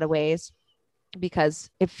sense in a lot of ways because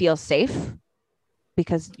it feels safe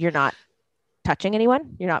because you're not touching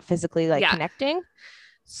anyone. You're not physically like connecting.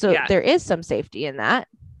 So there is some safety in that.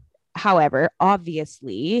 However,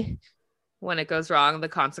 obviously, when it goes wrong, the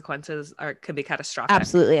consequences could be catastrophic.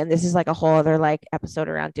 Absolutely. And this is like a whole other like episode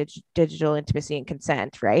around digital intimacy and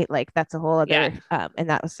consent, right? Like that's a whole other and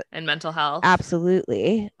that was and mental health.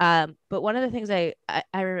 Absolutely. But one of the things I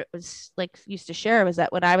was like used to share was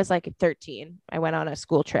that when I was like 13, I went on a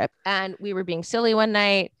school trip and we were being silly one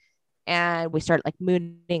night and we started like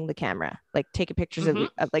mooning the camera, like taking pictures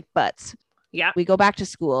of like butts. Yeah. We go back to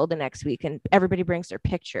school the next week and everybody brings their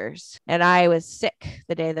pictures. And I was sick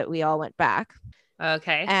the day that we all went back.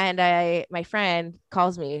 Okay. And my friend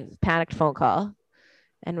calls me, panicked phone call,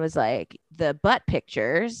 and was like, the butt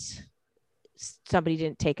pictures, somebody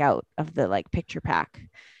didn't take out of the like picture pack.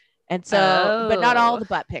 And so, but not all the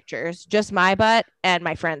butt pictures, just my butt and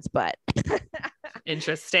my friend's butt.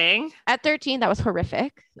 Interesting. At 13, that was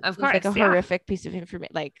horrific. Of course. Like a horrific piece of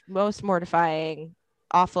information, like most mortifying,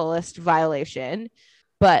 awfulest violation.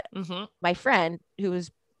 But my friend, who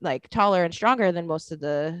was like taller and stronger than most of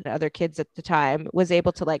the other kids at the time, was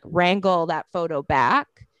able to like wrangle that photo back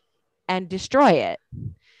and destroy it.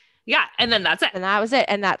 Yeah. And then that's it. And that was it.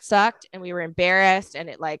 And that sucked. And we were embarrassed, and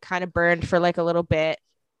it like kind of burned for like a little bit.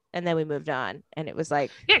 And then we moved on. And it was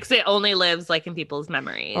like, yeah, because it only lives like in people's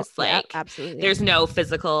memories. Oh, like, yeah, absolutely. There's no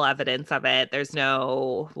physical evidence of it. There's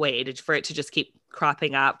no way for it to just keep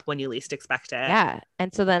cropping up when you least expect it. Yeah.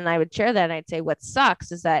 And so then I would share that, and I'd say, what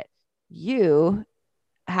sucks is that you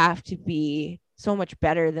have to be so much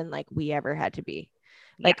better than like we ever had to be.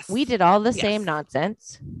 Like, yes. We did all the same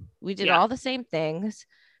nonsense. We did all the same things,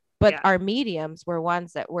 but our mediums were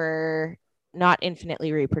ones that were not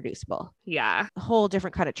infinitely reproducible. Yeah. A whole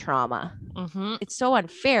different kind of trauma. Mm-hmm. It's so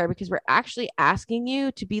unfair because we're actually asking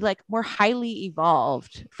you to be like more highly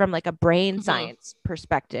evolved from like a brain science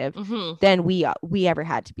perspective than we ever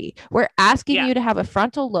had to be. We're asking you to have a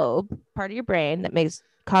frontal lobe, part of your brain that makes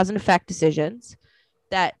cause and effect decisions,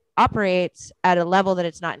 that operates at a level that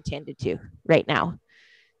it's not intended to right now.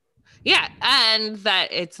 Yeah, and that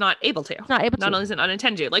it's not able to. It's not able to. Not only is it not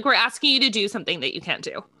intended to. Like, we're asking you to do something that you can't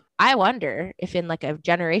do. I wonder if in like a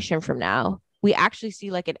generation from now, we actually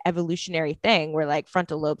see like an evolutionary thing where like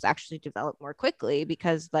frontal lobes actually develop more quickly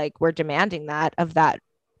because like we're demanding that of that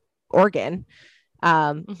organ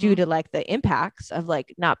due to like the impacts of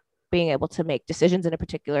like not being able to make decisions in a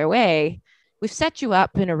particular way. We've set you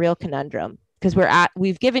up in a real conundrum because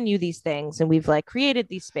we've given you these things and we've like created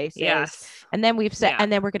these spaces. Yes. And then we've said,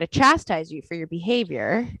 and then we're going to chastise you for your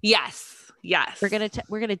behavior. Yes. Yes. We're going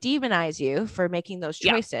to demonize you for making those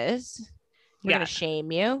choices. We're going to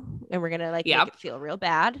shame you, and we're going to like make it feel real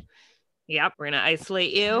bad. Yep. We're going to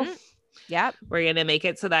isolate you. Mm-hmm. Yep. We're going to make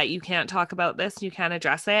it so that you can't talk about this. You can't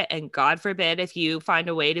address it. And God forbid, if you find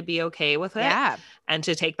a way to be okay with it and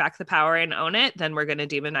to take back the power and own it, then we're going to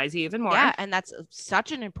demonize you even more. Yeah. And that's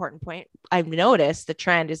such an important point. I've noticed the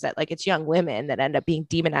trend is that like it's young women that end up being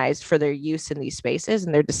demonized for their use in these spaces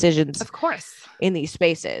and their decisions. Of course. In these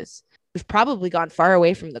spaces. We've probably gone far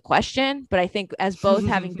away from the question, but I think as both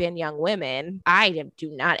having been young women, I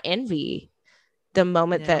do not envy the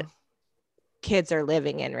moment that kids are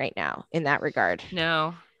living in right now in that regard.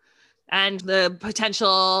 No. And the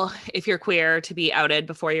potential, if you're queer, to be outed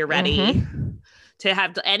before you're ready, to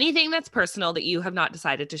have anything that's personal that you have not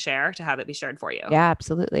decided to share, to have it be shared for you. Yeah,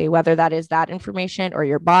 absolutely. Whether that is that information or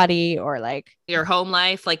your body or like your home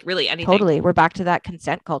life, like really anything. Totally. We're back to that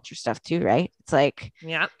consent culture stuff too, right? It's like,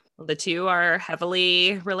 yeah. The two are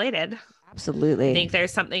heavily related. Absolutely. I think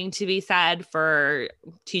there's something to be said for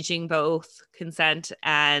teaching both consent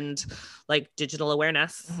and like digital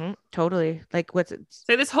awareness. Totally. Like what's it?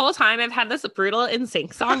 So this whole time I've had this brutal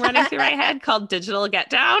NSYNC song running through my head called Digital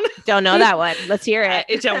Get Down. Don't know that one. Let's hear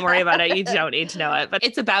it. Don't worry about it. You don't need to know it, but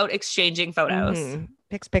it's about exchanging photos.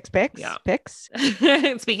 Pics. Yeah. Pics.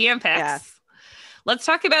 Speaking of pics, let's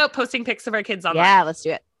talk about posting pics of our kids online. Yeah, let's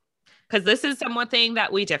do it. Because this is something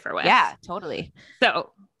that we differ with. Yeah, totally.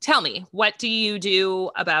 So tell me, what do you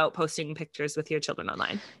do about posting pictures with your children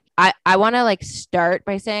online? I want to like start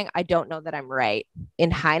by saying I don't know that I'm right.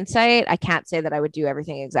 In hindsight, I can't say that I would do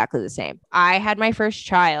everything exactly the same. I had my first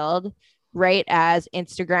child right as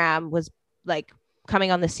Instagram was like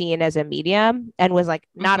coming on the scene as a medium and was like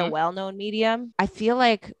not a well-known medium. I feel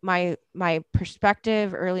like my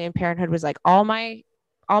perspective early in parenthood was like all my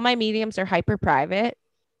mediums are hyper private.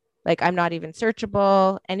 Like I'm not even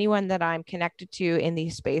searchable. Anyone that I'm connected to in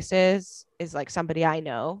these spaces is like somebody I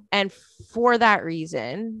know. And for that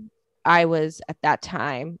reason, I was at that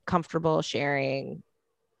time comfortable sharing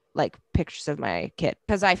like pictures of my kid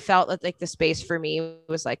because I felt that like the space for me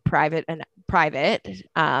was like private and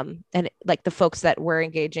like the folks that were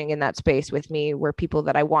engaging in that space with me were people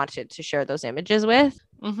that I wanted to share those images with.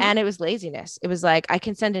 And it was laziness. It was like I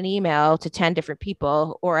can send an email to 10 different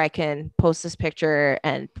people or I can post this picture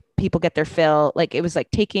and people get their fill. Like it was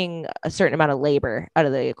like taking a certain amount of labor out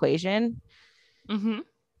of the equation.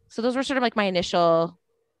 So those were sort of like my initial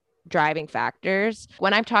driving factors.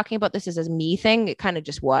 When I'm talking about this as a me thing, it kind of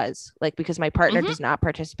just was like, because my partner does not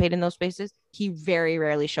participate in those spaces. He very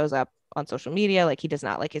rarely shows up on social media. Like he does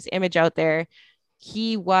not like his image out there.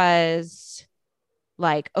 He was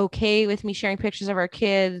like, okay with me sharing pictures of our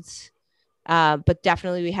kids. But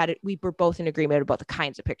definitely we were both in agreement about the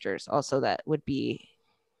kinds of pictures also that would be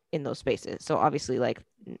in those spaces. So obviously like,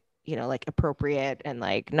 you know, like appropriate and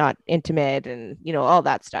like not intimate and, you know, all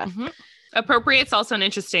that stuff. Appropriate's also an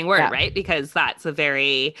interesting word, right? Because that's a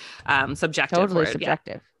very subjective totally word.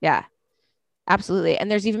 Subjective. Yeah, absolutely. And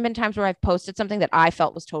there's even been times where I've posted something that I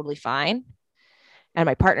felt was totally fine. And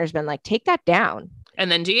my partner's been like, take that down.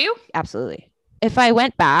 And then do you? Absolutely. If I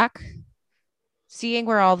went back, seeing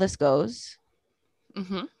where all this goes,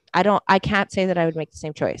 Mm-hmm. I can't say that I would make the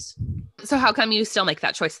same choice. So how come you still make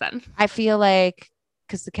that choice then? I feel like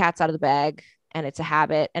because the cat's out of the bag and it's a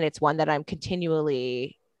habit and it's one that I'm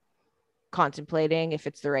continually contemplating if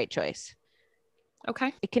it's the right choice.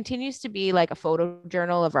 Okay. It continues to be like a photo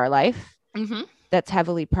journal of our life. Mm-hmm. That's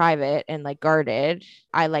heavily private and like guarded.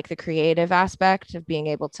 I like the creative aspect of being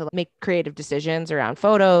able to make creative decisions around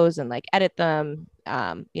photos and like edit them,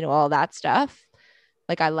 all that stuff.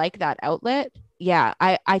 Like I like that outlet. Yeah,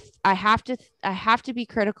 I have to be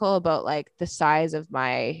critical about like the size of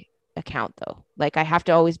my account though. Like I have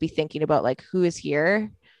to always be thinking about like who is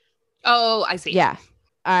here. Oh, I see. Yeah.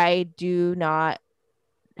 I do not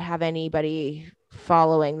have anybody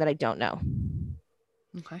following that I don't know.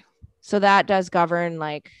 Okay. So that does govern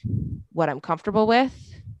like what I'm comfortable with.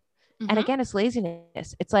 Mm-hmm. And again, it's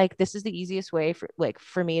laziness. It's like this is the easiest way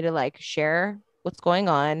for me to like share what's going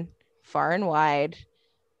on far and wide.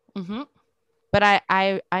 Mm-hmm. But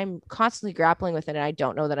I'm constantly grappling with it, and I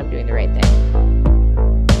don't know that I'm doing the right thing.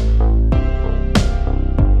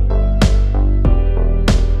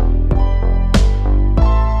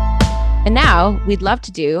 And now we'd love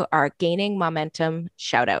to do our Gaining Momentum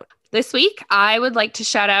shout out. This week, I would like to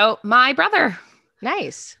shout out my brother.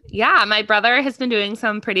 Nice. Yeah, my brother has been doing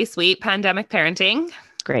some pretty sweet pandemic parenting.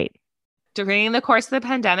 Great. During the course of the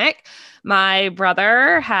pandemic, my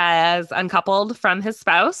brother has uncoupled from his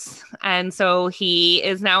spouse. And so he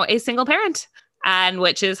is now a single parent, and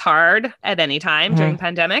which is hard at any time during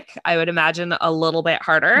pandemic. I would imagine a little bit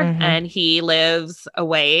harder. And he lives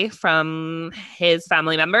away from his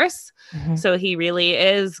family members. So he really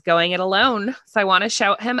is going it alone. So I want to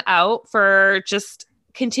shout him out for just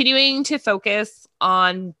continuing to focus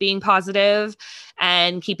on being positive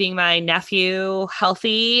and keeping my nephew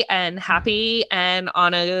healthy and happy and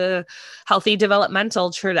on a healthy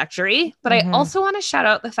developmental trajectory. But I also want to shout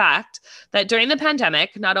out the fact that during the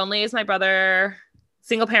pandemic, not only is my brother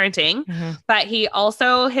single parenting, but he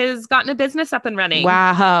also has gotten a business up and running.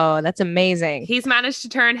 Wow, that's amazing. He's managed to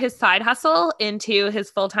turn his side hustle into his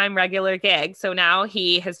full-time regular gig. So now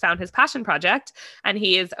he has found his passion project, and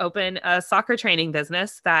he has opened a soccer training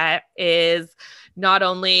business that is not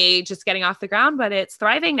only just getting off the ground, but it's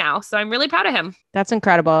thriving now. So I'm really proud of him. That's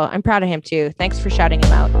incredible. I'm proud of him too. Thanks for shouting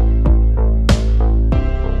him out.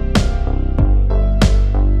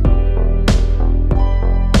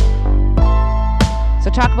 So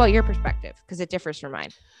talk about your perspective, because it differs from mine.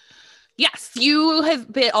 Yes, you have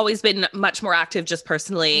always been much more active just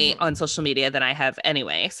personally on social media than I have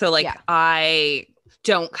anyway. So I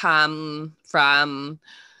don't come from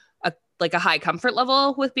a high comfort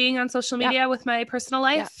level with being on social media with my personal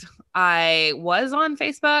life. I was on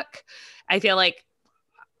Facebook. I feel like,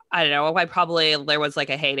 I don't know, there was like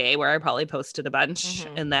a heyday where I probably posted a bunch.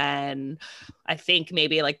 And then I think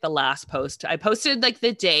maybe like the last post I posted like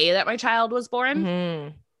the day that my child was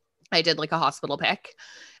born. I did like a hospital pic.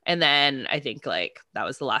 And then I think like that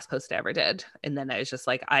was the last post I ever did. And then I was just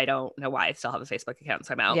like, I don't know why I still have a Facebook account.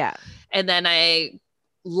 So I'm out. Yeah. And then I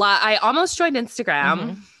almost joined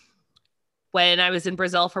Instagram when I was in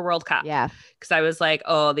Brazil for World Cup. Yeah. Because I was like,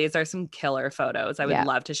 oh, these are some killer photos. I would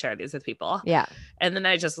love to share these with people. Yeah. And then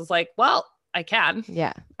I just was like, well, I can.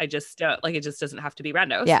 Yeah. I just don't it just doesn't have to be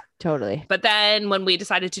randos. Yeah, totally. But then when we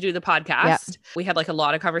decided to do the podcast, we had like a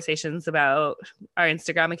lot of conversations about our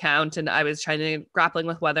Instagram account, and I was grappling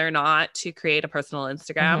with whether or not to create a personal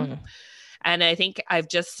Instagram. And I think I've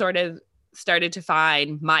just sort of started to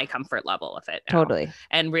find my comfort level with it now. Totally.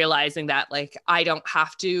 And realizing that like I don't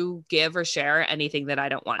have to give or share anything that I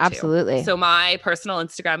don't want Absolutely. to. So my personal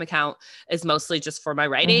Instagram account is mostly just for my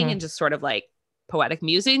writing and just sort of like poetic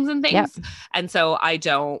musings and things. And so I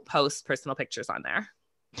don't post personal pictures on there.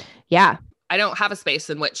 Yeah. I don't have a space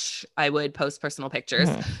in which I would post personal pictures,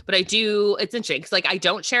 but I do. It's interesting because like I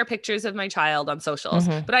don't share pictures of my child on socials,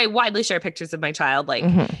 but I widely share pictures of my child like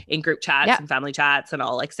in group chats and family chats, and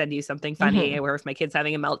I'll like send you something funny where if my kid's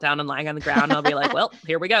having a meltdown and lying on the ground, I'll be like, well,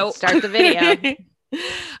 here we go. Start the video.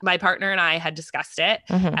 My partner and I had discussed it.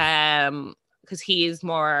 Because he's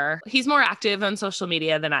more active on social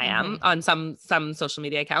media than I am on some social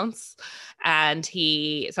media accounts and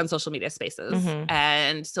some social media spaces.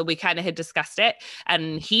 And so we kind of had discussed it,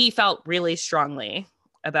 and he felt really strongly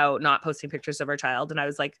about not posting pictures of our child. And I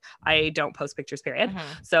was like, I don't post pictures, period.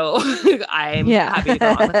 So I'm happy to go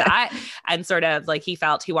on with that. And sort of like he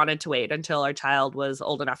felt he wanted to wait until our child was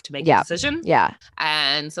old enough to make a decision. Yeah.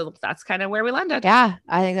 And so that's kind of where we landed. Yeah.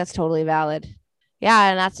 I think that's totally valid. Yeah.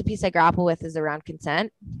 And that's the piece I grapple with is around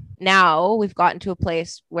consent. Now we've gotten to a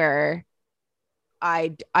place where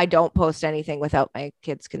I don't post anything without my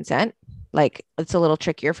kid's consent. Like it's a little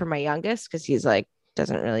trickier for my youngest because he's like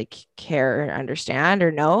doesn't really care or understand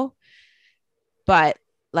or know. But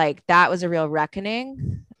like that was a real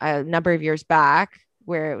reckoning a number of years back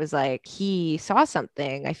where it was like he saw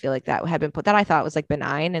something, I feel like that had been put that I thought was like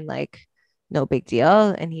benign and like no big deal.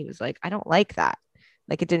 And he was like, I don't like that.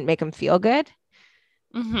 Like it didn't make him feel good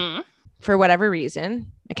for whatever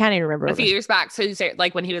reason. I can't even remember. A few years back. So you say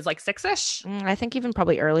like when he was like 6-ish? I think even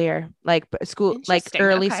probably earlier, like school, like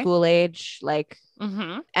early school age, like,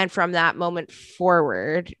 and from that moment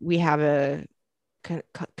forward, we have a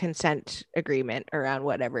consent agreement around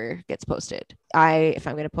whatever gets posted. If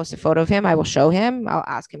I'm going to post a photo of him, I will show him. I'll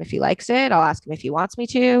ask him if he likes it. I'll ask him if he wants me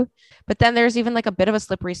to. But then there's even like a bit of a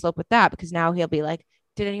slippery slope with that because now he'll be like,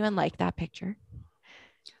 did anyone like that picture?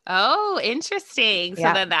 Oh, interesting. So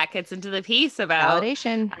then that gets into the piece about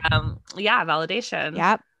validation. Validation.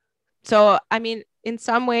 Yeah. So, I mean, in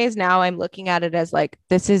some ways now I'm looking at it as like,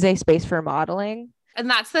 this is a space for modeling. And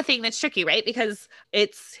that's the thing that's tricky, right? Because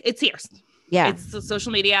it's here. Yeah. It's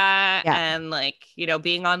social media and like, you know,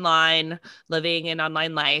 being online, living an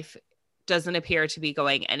online life doesn't appear to be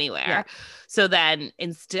going anywhere. Yeah. So then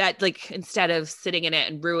instead of sitting in it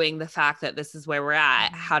and ruining the fact that this is where we're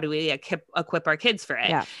at, how do we equip our kids for it?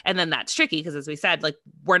 Yeah. And then that's tricky because as we said, like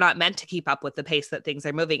we're not meant to keep up with the pace that things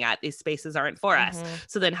are moving at. These spaces aren't for us.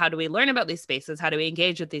 So then how do we learn about these spaces? How do we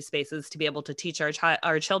engage with these spaces to be able to teach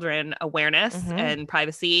our children awareness and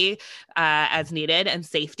privacy as needed and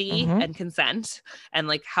safety and consent? And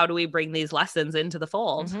like, how do we bring these lessons into the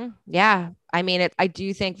fold? Yeah. I mean, I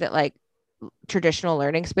do think that like traditional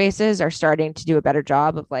learning spaces are starting to do a better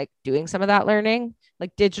job of like doing some of that learning.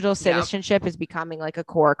 Like digital citizenship is becoming like a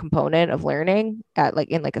core component of learning at like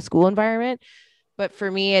in like a school environment. But for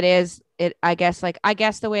me, I guess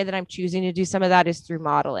the way that I'm choosing to do some of that is through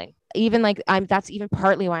modeling. Even like that's even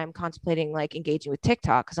partly why I'm contemplating like engaging with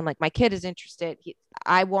TikTok. Cause I'm like, my kid is interested.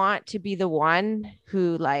 I want to be the one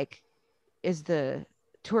who like is the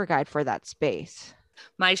tour guide for that space.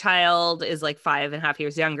 My child is like 5.5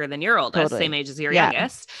 years younger than your oldest, same age as your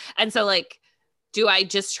youngest. And so like, do I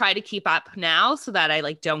just try to keep up now so that I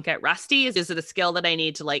like don't get rusty? Is it a skill that I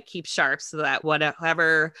need to like keep sharp so that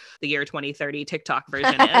whatever the year 2030 TikTok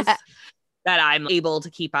version is, that I'm able to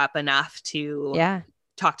keep up enough to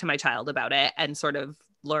talk to my child about it and sort of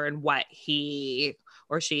learn what he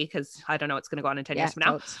or she, because I don't know what's going to go on in 10 years from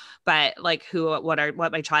now, but like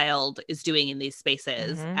what my child is doing in these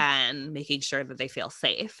spaces and making sure that they feel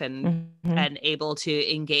safe and able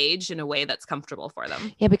to engage in a way that's comfortable for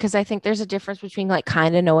them. Yeah, because I think there's a difference between like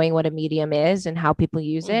kind of knowing what a medium is and how people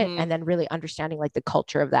use it and then really understanding like the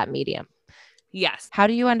culture of that medium. Yes. How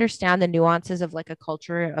do you understand the nuances of like a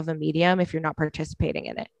culture of a medium if you're not participating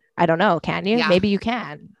in it? I don't know. Can you? Yeah. Maybe you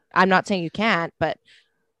can. I'm not saying you can't, but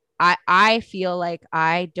I feel like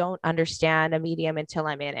I don't understand a medium until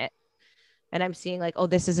I'm in it. And I'm seeing like, oh,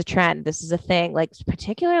 this is a trend. This is a thing, like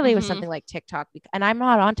particularly with something like TikTok. And I'm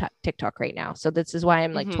not on TikTok right now. So this is why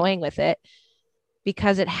I'm like toying with it,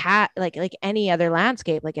 because it had like any other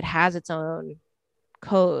landscape, like it has its own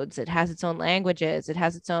codes. It has its own languages. It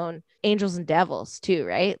has its own angels and devils too,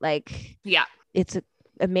 right? Like, yeah, it's an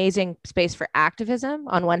amazing space for activism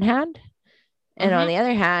on one hand. And on the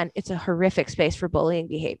other hand, it's a horrific space for bullying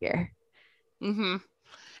behavior. And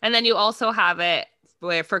then you also have it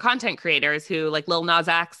for content creators who like Lil Nas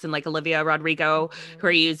X and like Olivia Rodrigo, who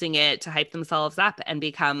are using it to hype themselves up and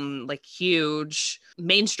become like huge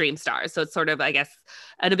mainstream stars. So it's sort of, I guess,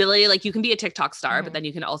 an ability, like you can be a TikTok star, but then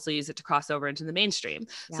you can also use it to cross over into the mainstream.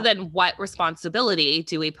 Yep. So then what responsibility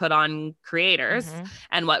do we put on creators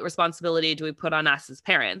and what responsibility do we put on us as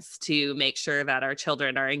parents to make sure that our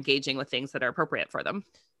children are engaging with things that are appropriate for them?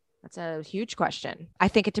 That's a huge question. I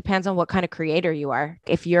think it depends on what kind of creator you are.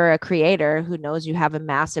 If you're a creator who knows you have a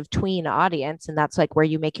massive tween audience and that's like where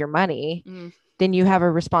you make your money, then you have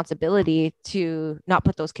a responsibility to not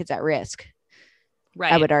put those kids at risk.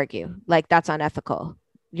 Right. I would argue like that's unethical.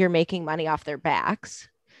 You're making money off their backs.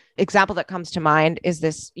 Example that comes to mind is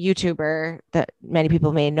this YouTuber that many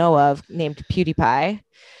people may know of named PewDiePie,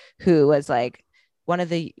 who was like one of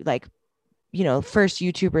the like, you know, first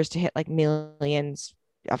YouTubers to hit like millions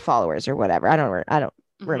of followers or whatever. I don't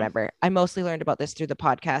remember. I mostly learned about this through the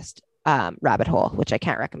podcast Rabbit Hole, which I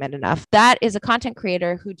can't recommend enough. That is a content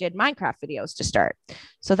creator who did Minecraft videos to start.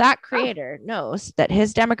 So that creator knows that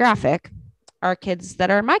his demographic are kids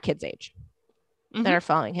that are my kids' age that are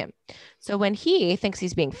following him. So when he thinks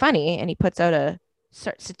he's being funny and he puts out a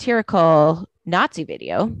satirical Nazi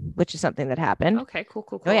video, which is something that happened. Okay, cool.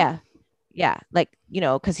 Oh yeah. Yeah. Like, you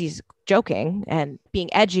know, cause he's joking and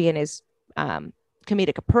being edgy in his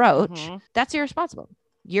comedic approach, that's irresponsible.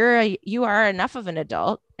 you are enough of an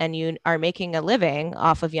adult and you are making a living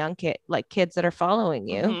off of kids that are following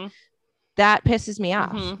you. Mm-hmm. That pisses me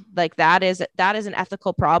off. Mm-hmm. Like that is an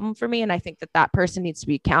ethical problem for me. And I think that person needs to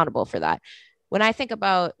be accountable for that. When I think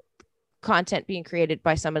about content being created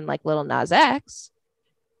by someone like Lil Nas X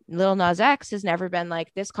has never been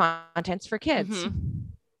like, this content's for kids. Mm-hmm.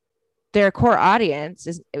 Their core audience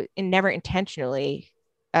is never intentionally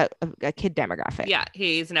a kid demographic. Yeah.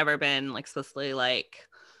 He's never been like explicitly like,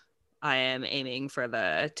 I am aiming for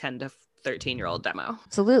the 10 to 13-year-old demo.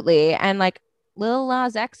 Absolutely. And like Lil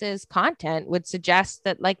Nas X's content would suggest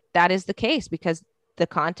that like that is the case, because the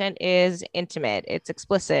content is intimate, it's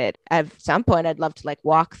explicit. At some point, I'd love to like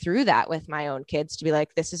walk through that with my own kids to be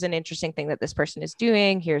like, this is an interesting thing that this person is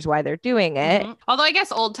doing. Here's why they're doing it. Mm-hmm. Although I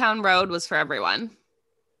guess Old Town Road was for everyone.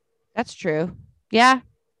 That's true. Yeah.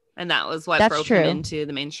 And that was what broke him into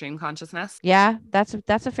the mainstream consciousness. Yeah, that's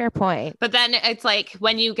a fair point. But then it's like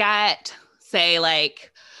when you get, say,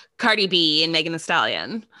 like Cardi B and Megan Thee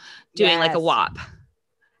Stallion doing like a WAP.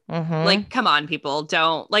 Mm-hmm. Like, come on, people,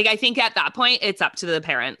 don't like, I think at that point it's up to the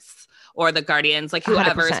parents or the guardians, like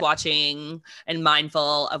whoever 100%. Is watching and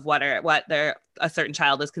mindful of what a certain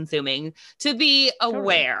child is consuming, to be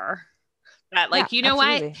aware that like, you know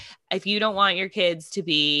absolutely. What, if you don't want your kids to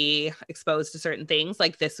be exposed to certain things,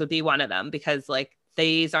 like this would be one of them, because like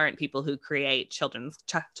these aren't people who create children's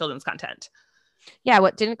content. Yeah.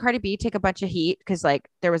 What, didn't Cardi B take a bunch of heat because like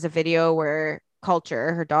there was a video where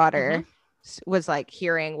Culture, her daughter, was like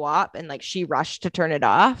hearing WAP and like she rushed to turn it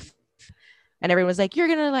off, and everyone was like, you're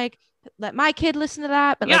gonna like let my kid listen to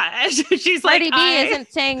that? But yeah, like, she's like, Cardi B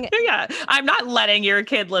isn't saying, yeah, I'm not letting your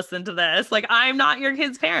kid listen to this. Like, I'm not your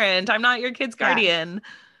kid's parent, I'm not your kid's guardian.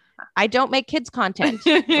 I don't make kids content.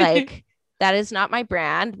 Like, that is not my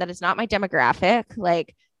brand, that is not my demographic.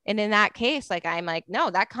 Like, and in that case, like, I'm like, no,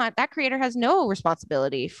 that creator has no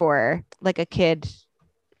responsibility for like a kid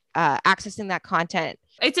accessing that content.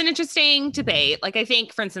 It's an interesting debate. Like, I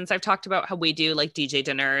think, for instance, I've talked about how we do like DJ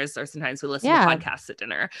dinners, or sometimes we listen to podcasts at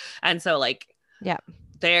dinner. And so like, yeah,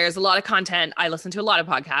 there's a lot of content. I listen to a lot of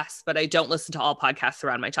podcasts, but I don't listen to all podcasts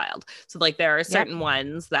around my child. So like there are certain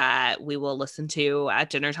ones that we will listen to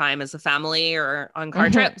at dinner time as a family or on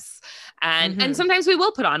car trips. And sometimes we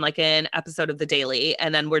will put on like an episode of The Daily,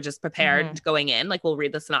 and then we're just prepared going in. Like we'll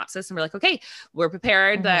read the synopsis and we're like, okay, we're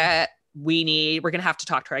prepared that we're going to have to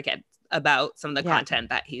talk to our kid about some of the content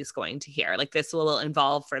that he's going to hear. Like this will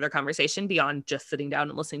involve further conversation beyond just sitting down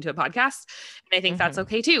and listening to a podcast. And I think that's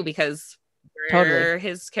okay too, because we're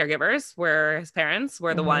his caregivers, we're his parents,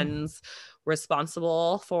 we're the ones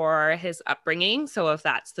responsible for his upbringing. So if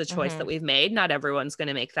that's the choice that we've made, not everyone's going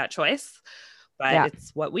to make that choice, but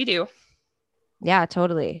it's what we do. Yeah,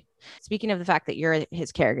 totally. Speaking of the fact that you're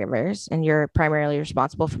his caregivers and you're primarily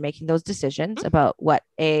responsible for making those decisions about what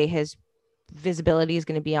his visibility is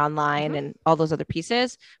going to be online and all those other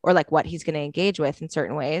pieces, or like what he's going to engage with in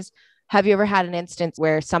certain ways. Have you ever had an instance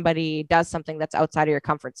where somebody does something that's outside of your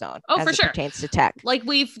comfort zone? Oh, for sure. Pertains to tech. Like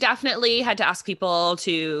we've definitely had to ask people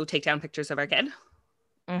to take down pictures of our kid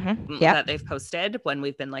that they've posted when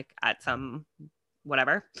we've been like at some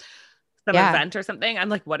event or something. I'm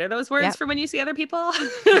like, what are those words for when you see other people?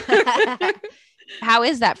 How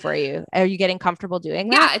is that for you? Are you getting comfortable doing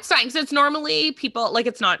that? Yeah, it's fine. So it's normally people, like,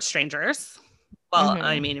 it's not strangers. Well,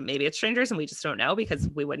 I mean, maybe it's strangers and we just don't know because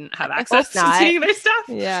we wouldn't have access to seeing their stuff.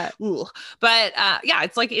 Yeah. Ooh. But yeah,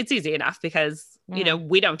 it's like, it's easy enough because, you know,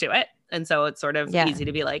 we don't do it. And so it's sort of easy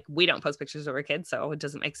to be like, we don't post pictures of our kids. So it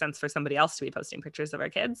doesn't make sense for somebody else to be posting pictures of our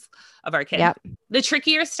kid. Yep. The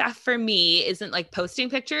trickier stuff for me isn't like posting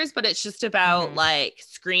pictures, but it's just about like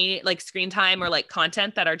screen time or like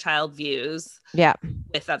content that our child views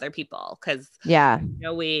with other people. Cause you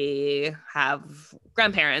know, we have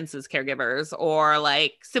grandparents as caregivers or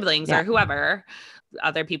like siblings or whoever,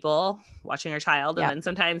 other people watching our child. And then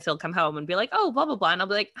sometimes he'll come home and be like, oh, blah, blah, blah. And I'll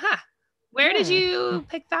be like, where did you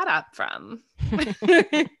pick that up from?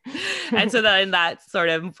 And so then that's sort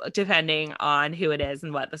of depending on who it is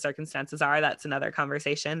and what the circumstances are. That's another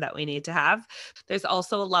conversation that we need to have. There's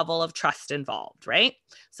also a level of trust involved, right?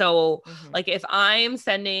 So like if I'm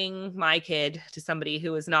sending my kid to somebody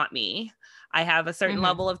who is not me, I have a certain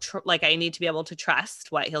level of like I need to be able to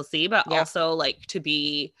trust what he'll see, but also like to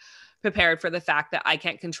be prepared for the fact that I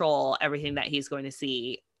can't control everything that he's going to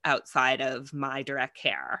see outside of my direct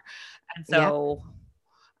care. And so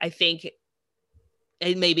I think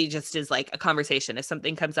it maybe just is like a conversation. If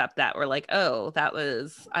something comes up that we're like, oh, that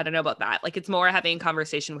was, I don't know about that. Like, it's more having a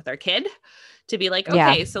conversation with our kid to be like,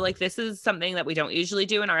 okay, so like, this is something that we don't usually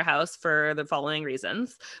do in our house for the following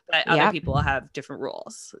reasons, but other people have different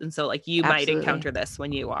rules. And so like, you might encounter this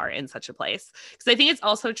when you are in such a place. Because I think it's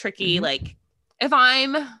also tricky. Like, if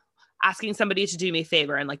I'm asking somebody to do me a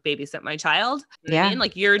favor and like babysit my child, you know what I mean?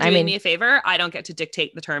 Like, you're doing me a favor, I don't get to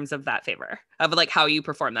dictate the terms of that favor, of like how you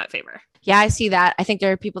perform that favor. Yeah, I see that. I think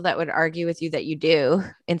there are people that would argue with you that you do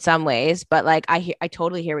in some ways, but like I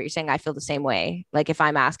totally hear what you're saying. I feel the same way. Like, if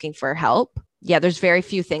I'm asking for help, there's very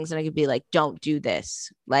few things that I could be like, don't do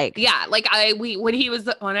this. Like, like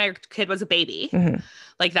when our kid was a baby,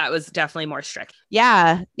 like that was definitely more strict.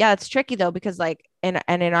 Yeah, it's tricky though, because like in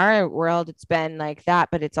our world, it's been like that,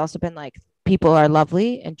 but it's also been like, people are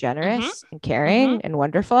lovely and generous and caring and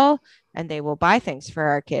wonderful, and they will buy things for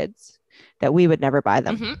our kids that we would never buy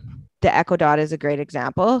them. The Echo Dot is a great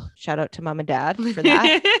example. Shout out to mom and dad for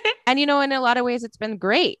that. And, you know, in a lot of ways, it's been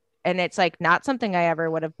great. And it's like not something I ever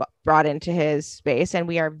would have brought into his space. And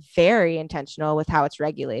we are very intentional with how it's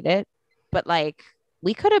regulated. But like,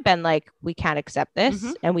 we could have been like, we can't accept this.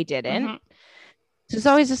 And we didn't. So it's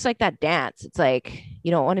always just like that dance. It's like, you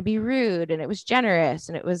don't want to be rude. And it was generous.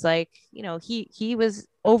 And it was like, you know, he was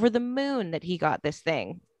over the moon that he got this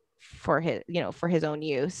thing for his own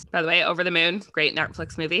use. By the way, Over the Moon, great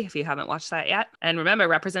Netflix movie if you haven't watched that yet. And remember,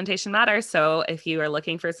 representation matters. So if you are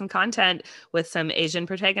looking for some content with some Asian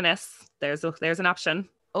protagonists, there's an option.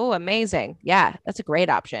 Oh, amazing. Yeah, that's a great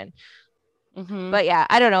option. But yeah,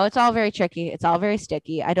 I don't know. It's all very tricky. It's all very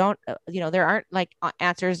sticky. I don't, there aren't like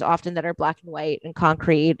answers often that are black and white and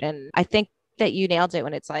concrete. And I think that you nailed it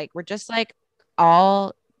when it's like, we're just like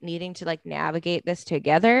all needing to like navigate this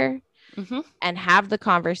together. And have the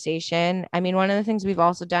conversation. I mean, one of the things we've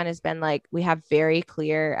also done has been like, we have very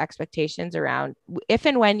clear expectations around if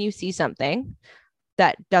and when you see something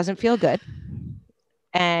that doesn't feel good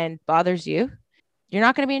and bothers you, you're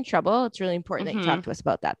not going to be in trouble. It's really important that you talk to us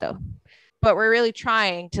about that though. But we're really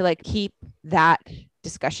trying to like keep that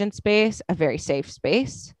discussion space a very safe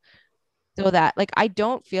space so that like, I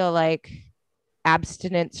don't feel like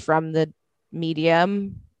abstinence from the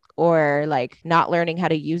medium or like not learning how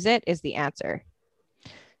to use it is the answer.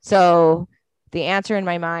 So the answer in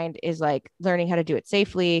my mind is like learning how to do it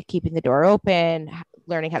safely, keeping the door open,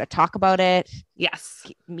 learning how to talk about it. Yes.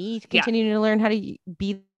 Me continuing to learn how to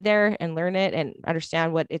be there and learn it and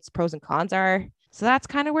understand what its pros and cons are. So that's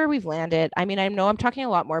kind of where we've landed. I mean, I know I'm talking a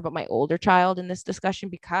lot more about my older child in this discussion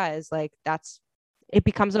because like it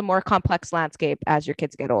becomes a more complex landscape as your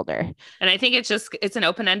kids get older. And I think it's an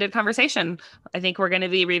open-ended conversation. I think we're going to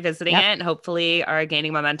be revisiting it, and hopefully our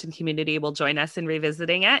Gaining Momentum community will join us in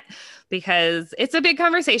revisiting it because it's a big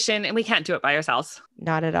conversation and we can't do it by ourselves.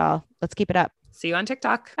 Not at all. Let's keep it up. See you on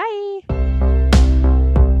TikTok. Bye.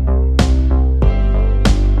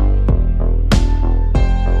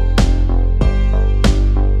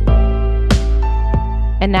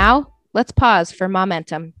 And now let's pause for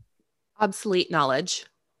momentum. Obsolete knowledge.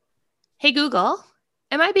 Hey, Google,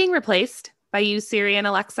 am I being replaced by you, Siri, and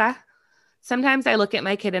Alexa? Sometimes I look at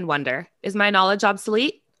my kid and wonder, is my knowledge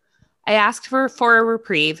obsolete? I asked for a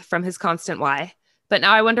reprieve from his constant why, but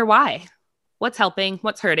now I wonder why. What's helping?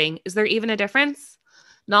 What's hurting? Is there even a difference?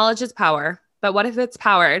 Knowledge is power, but what if it's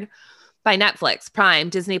powered by Netflix, Prime,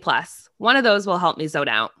 Disney Plus? One of those will help me zone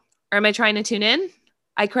out. Or am I trying to tune in?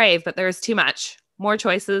 I crave, but there is too much. More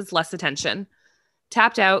choices, less attention.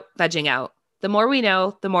 Tapped out, vegging out. The more we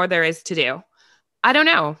know, the more there is to do. I don't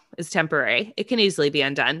know is temporary. It can easily be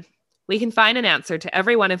undone. We can find an answer to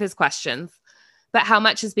every one of his questions. But how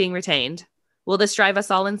much is being retained? Will this drive us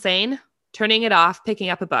all insane? Turning it off, picking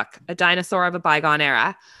up a book, a dinosaur of a bygone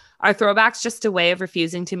era. Are throwbacks just a way of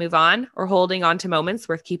refusing to move on or holding on to moments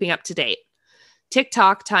worth keeping up to date?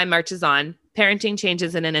 Tick-tock, time marches on. Parenting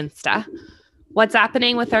changes in an insta. What's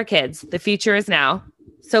happening with our kids? The future is now.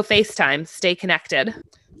 So FaceTime, stay connected.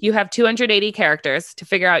 You have 280 characters to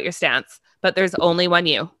figure out your stance, but there's only one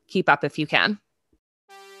you. Keep up if you can.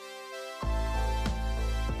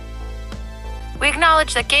 We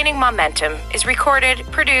acknowledge that Gaining Momentum is recorded,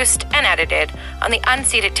 produced, and edited on the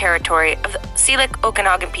unceded territory of the Syilx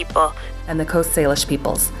Okanagan people and the Coast Salish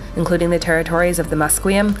peoples, including the territories of the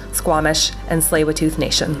Musqueam, Squamish, and Tsleil-Waututh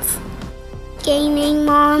nations. Gaining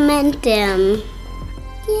Momentum.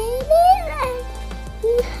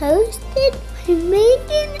 Hosted by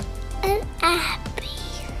Megan and Abby.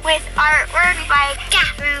 With artwork by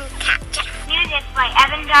Catherine Katja. Music by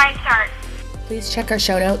Evan Dysart. Please check our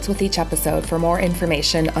show notes with each episode for more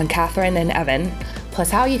information on Catherine and Evan, plus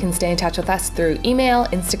how you can stay in touch with us through email,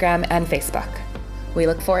 Instagram, and Facebook. We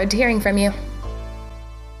look forward to hearing from you.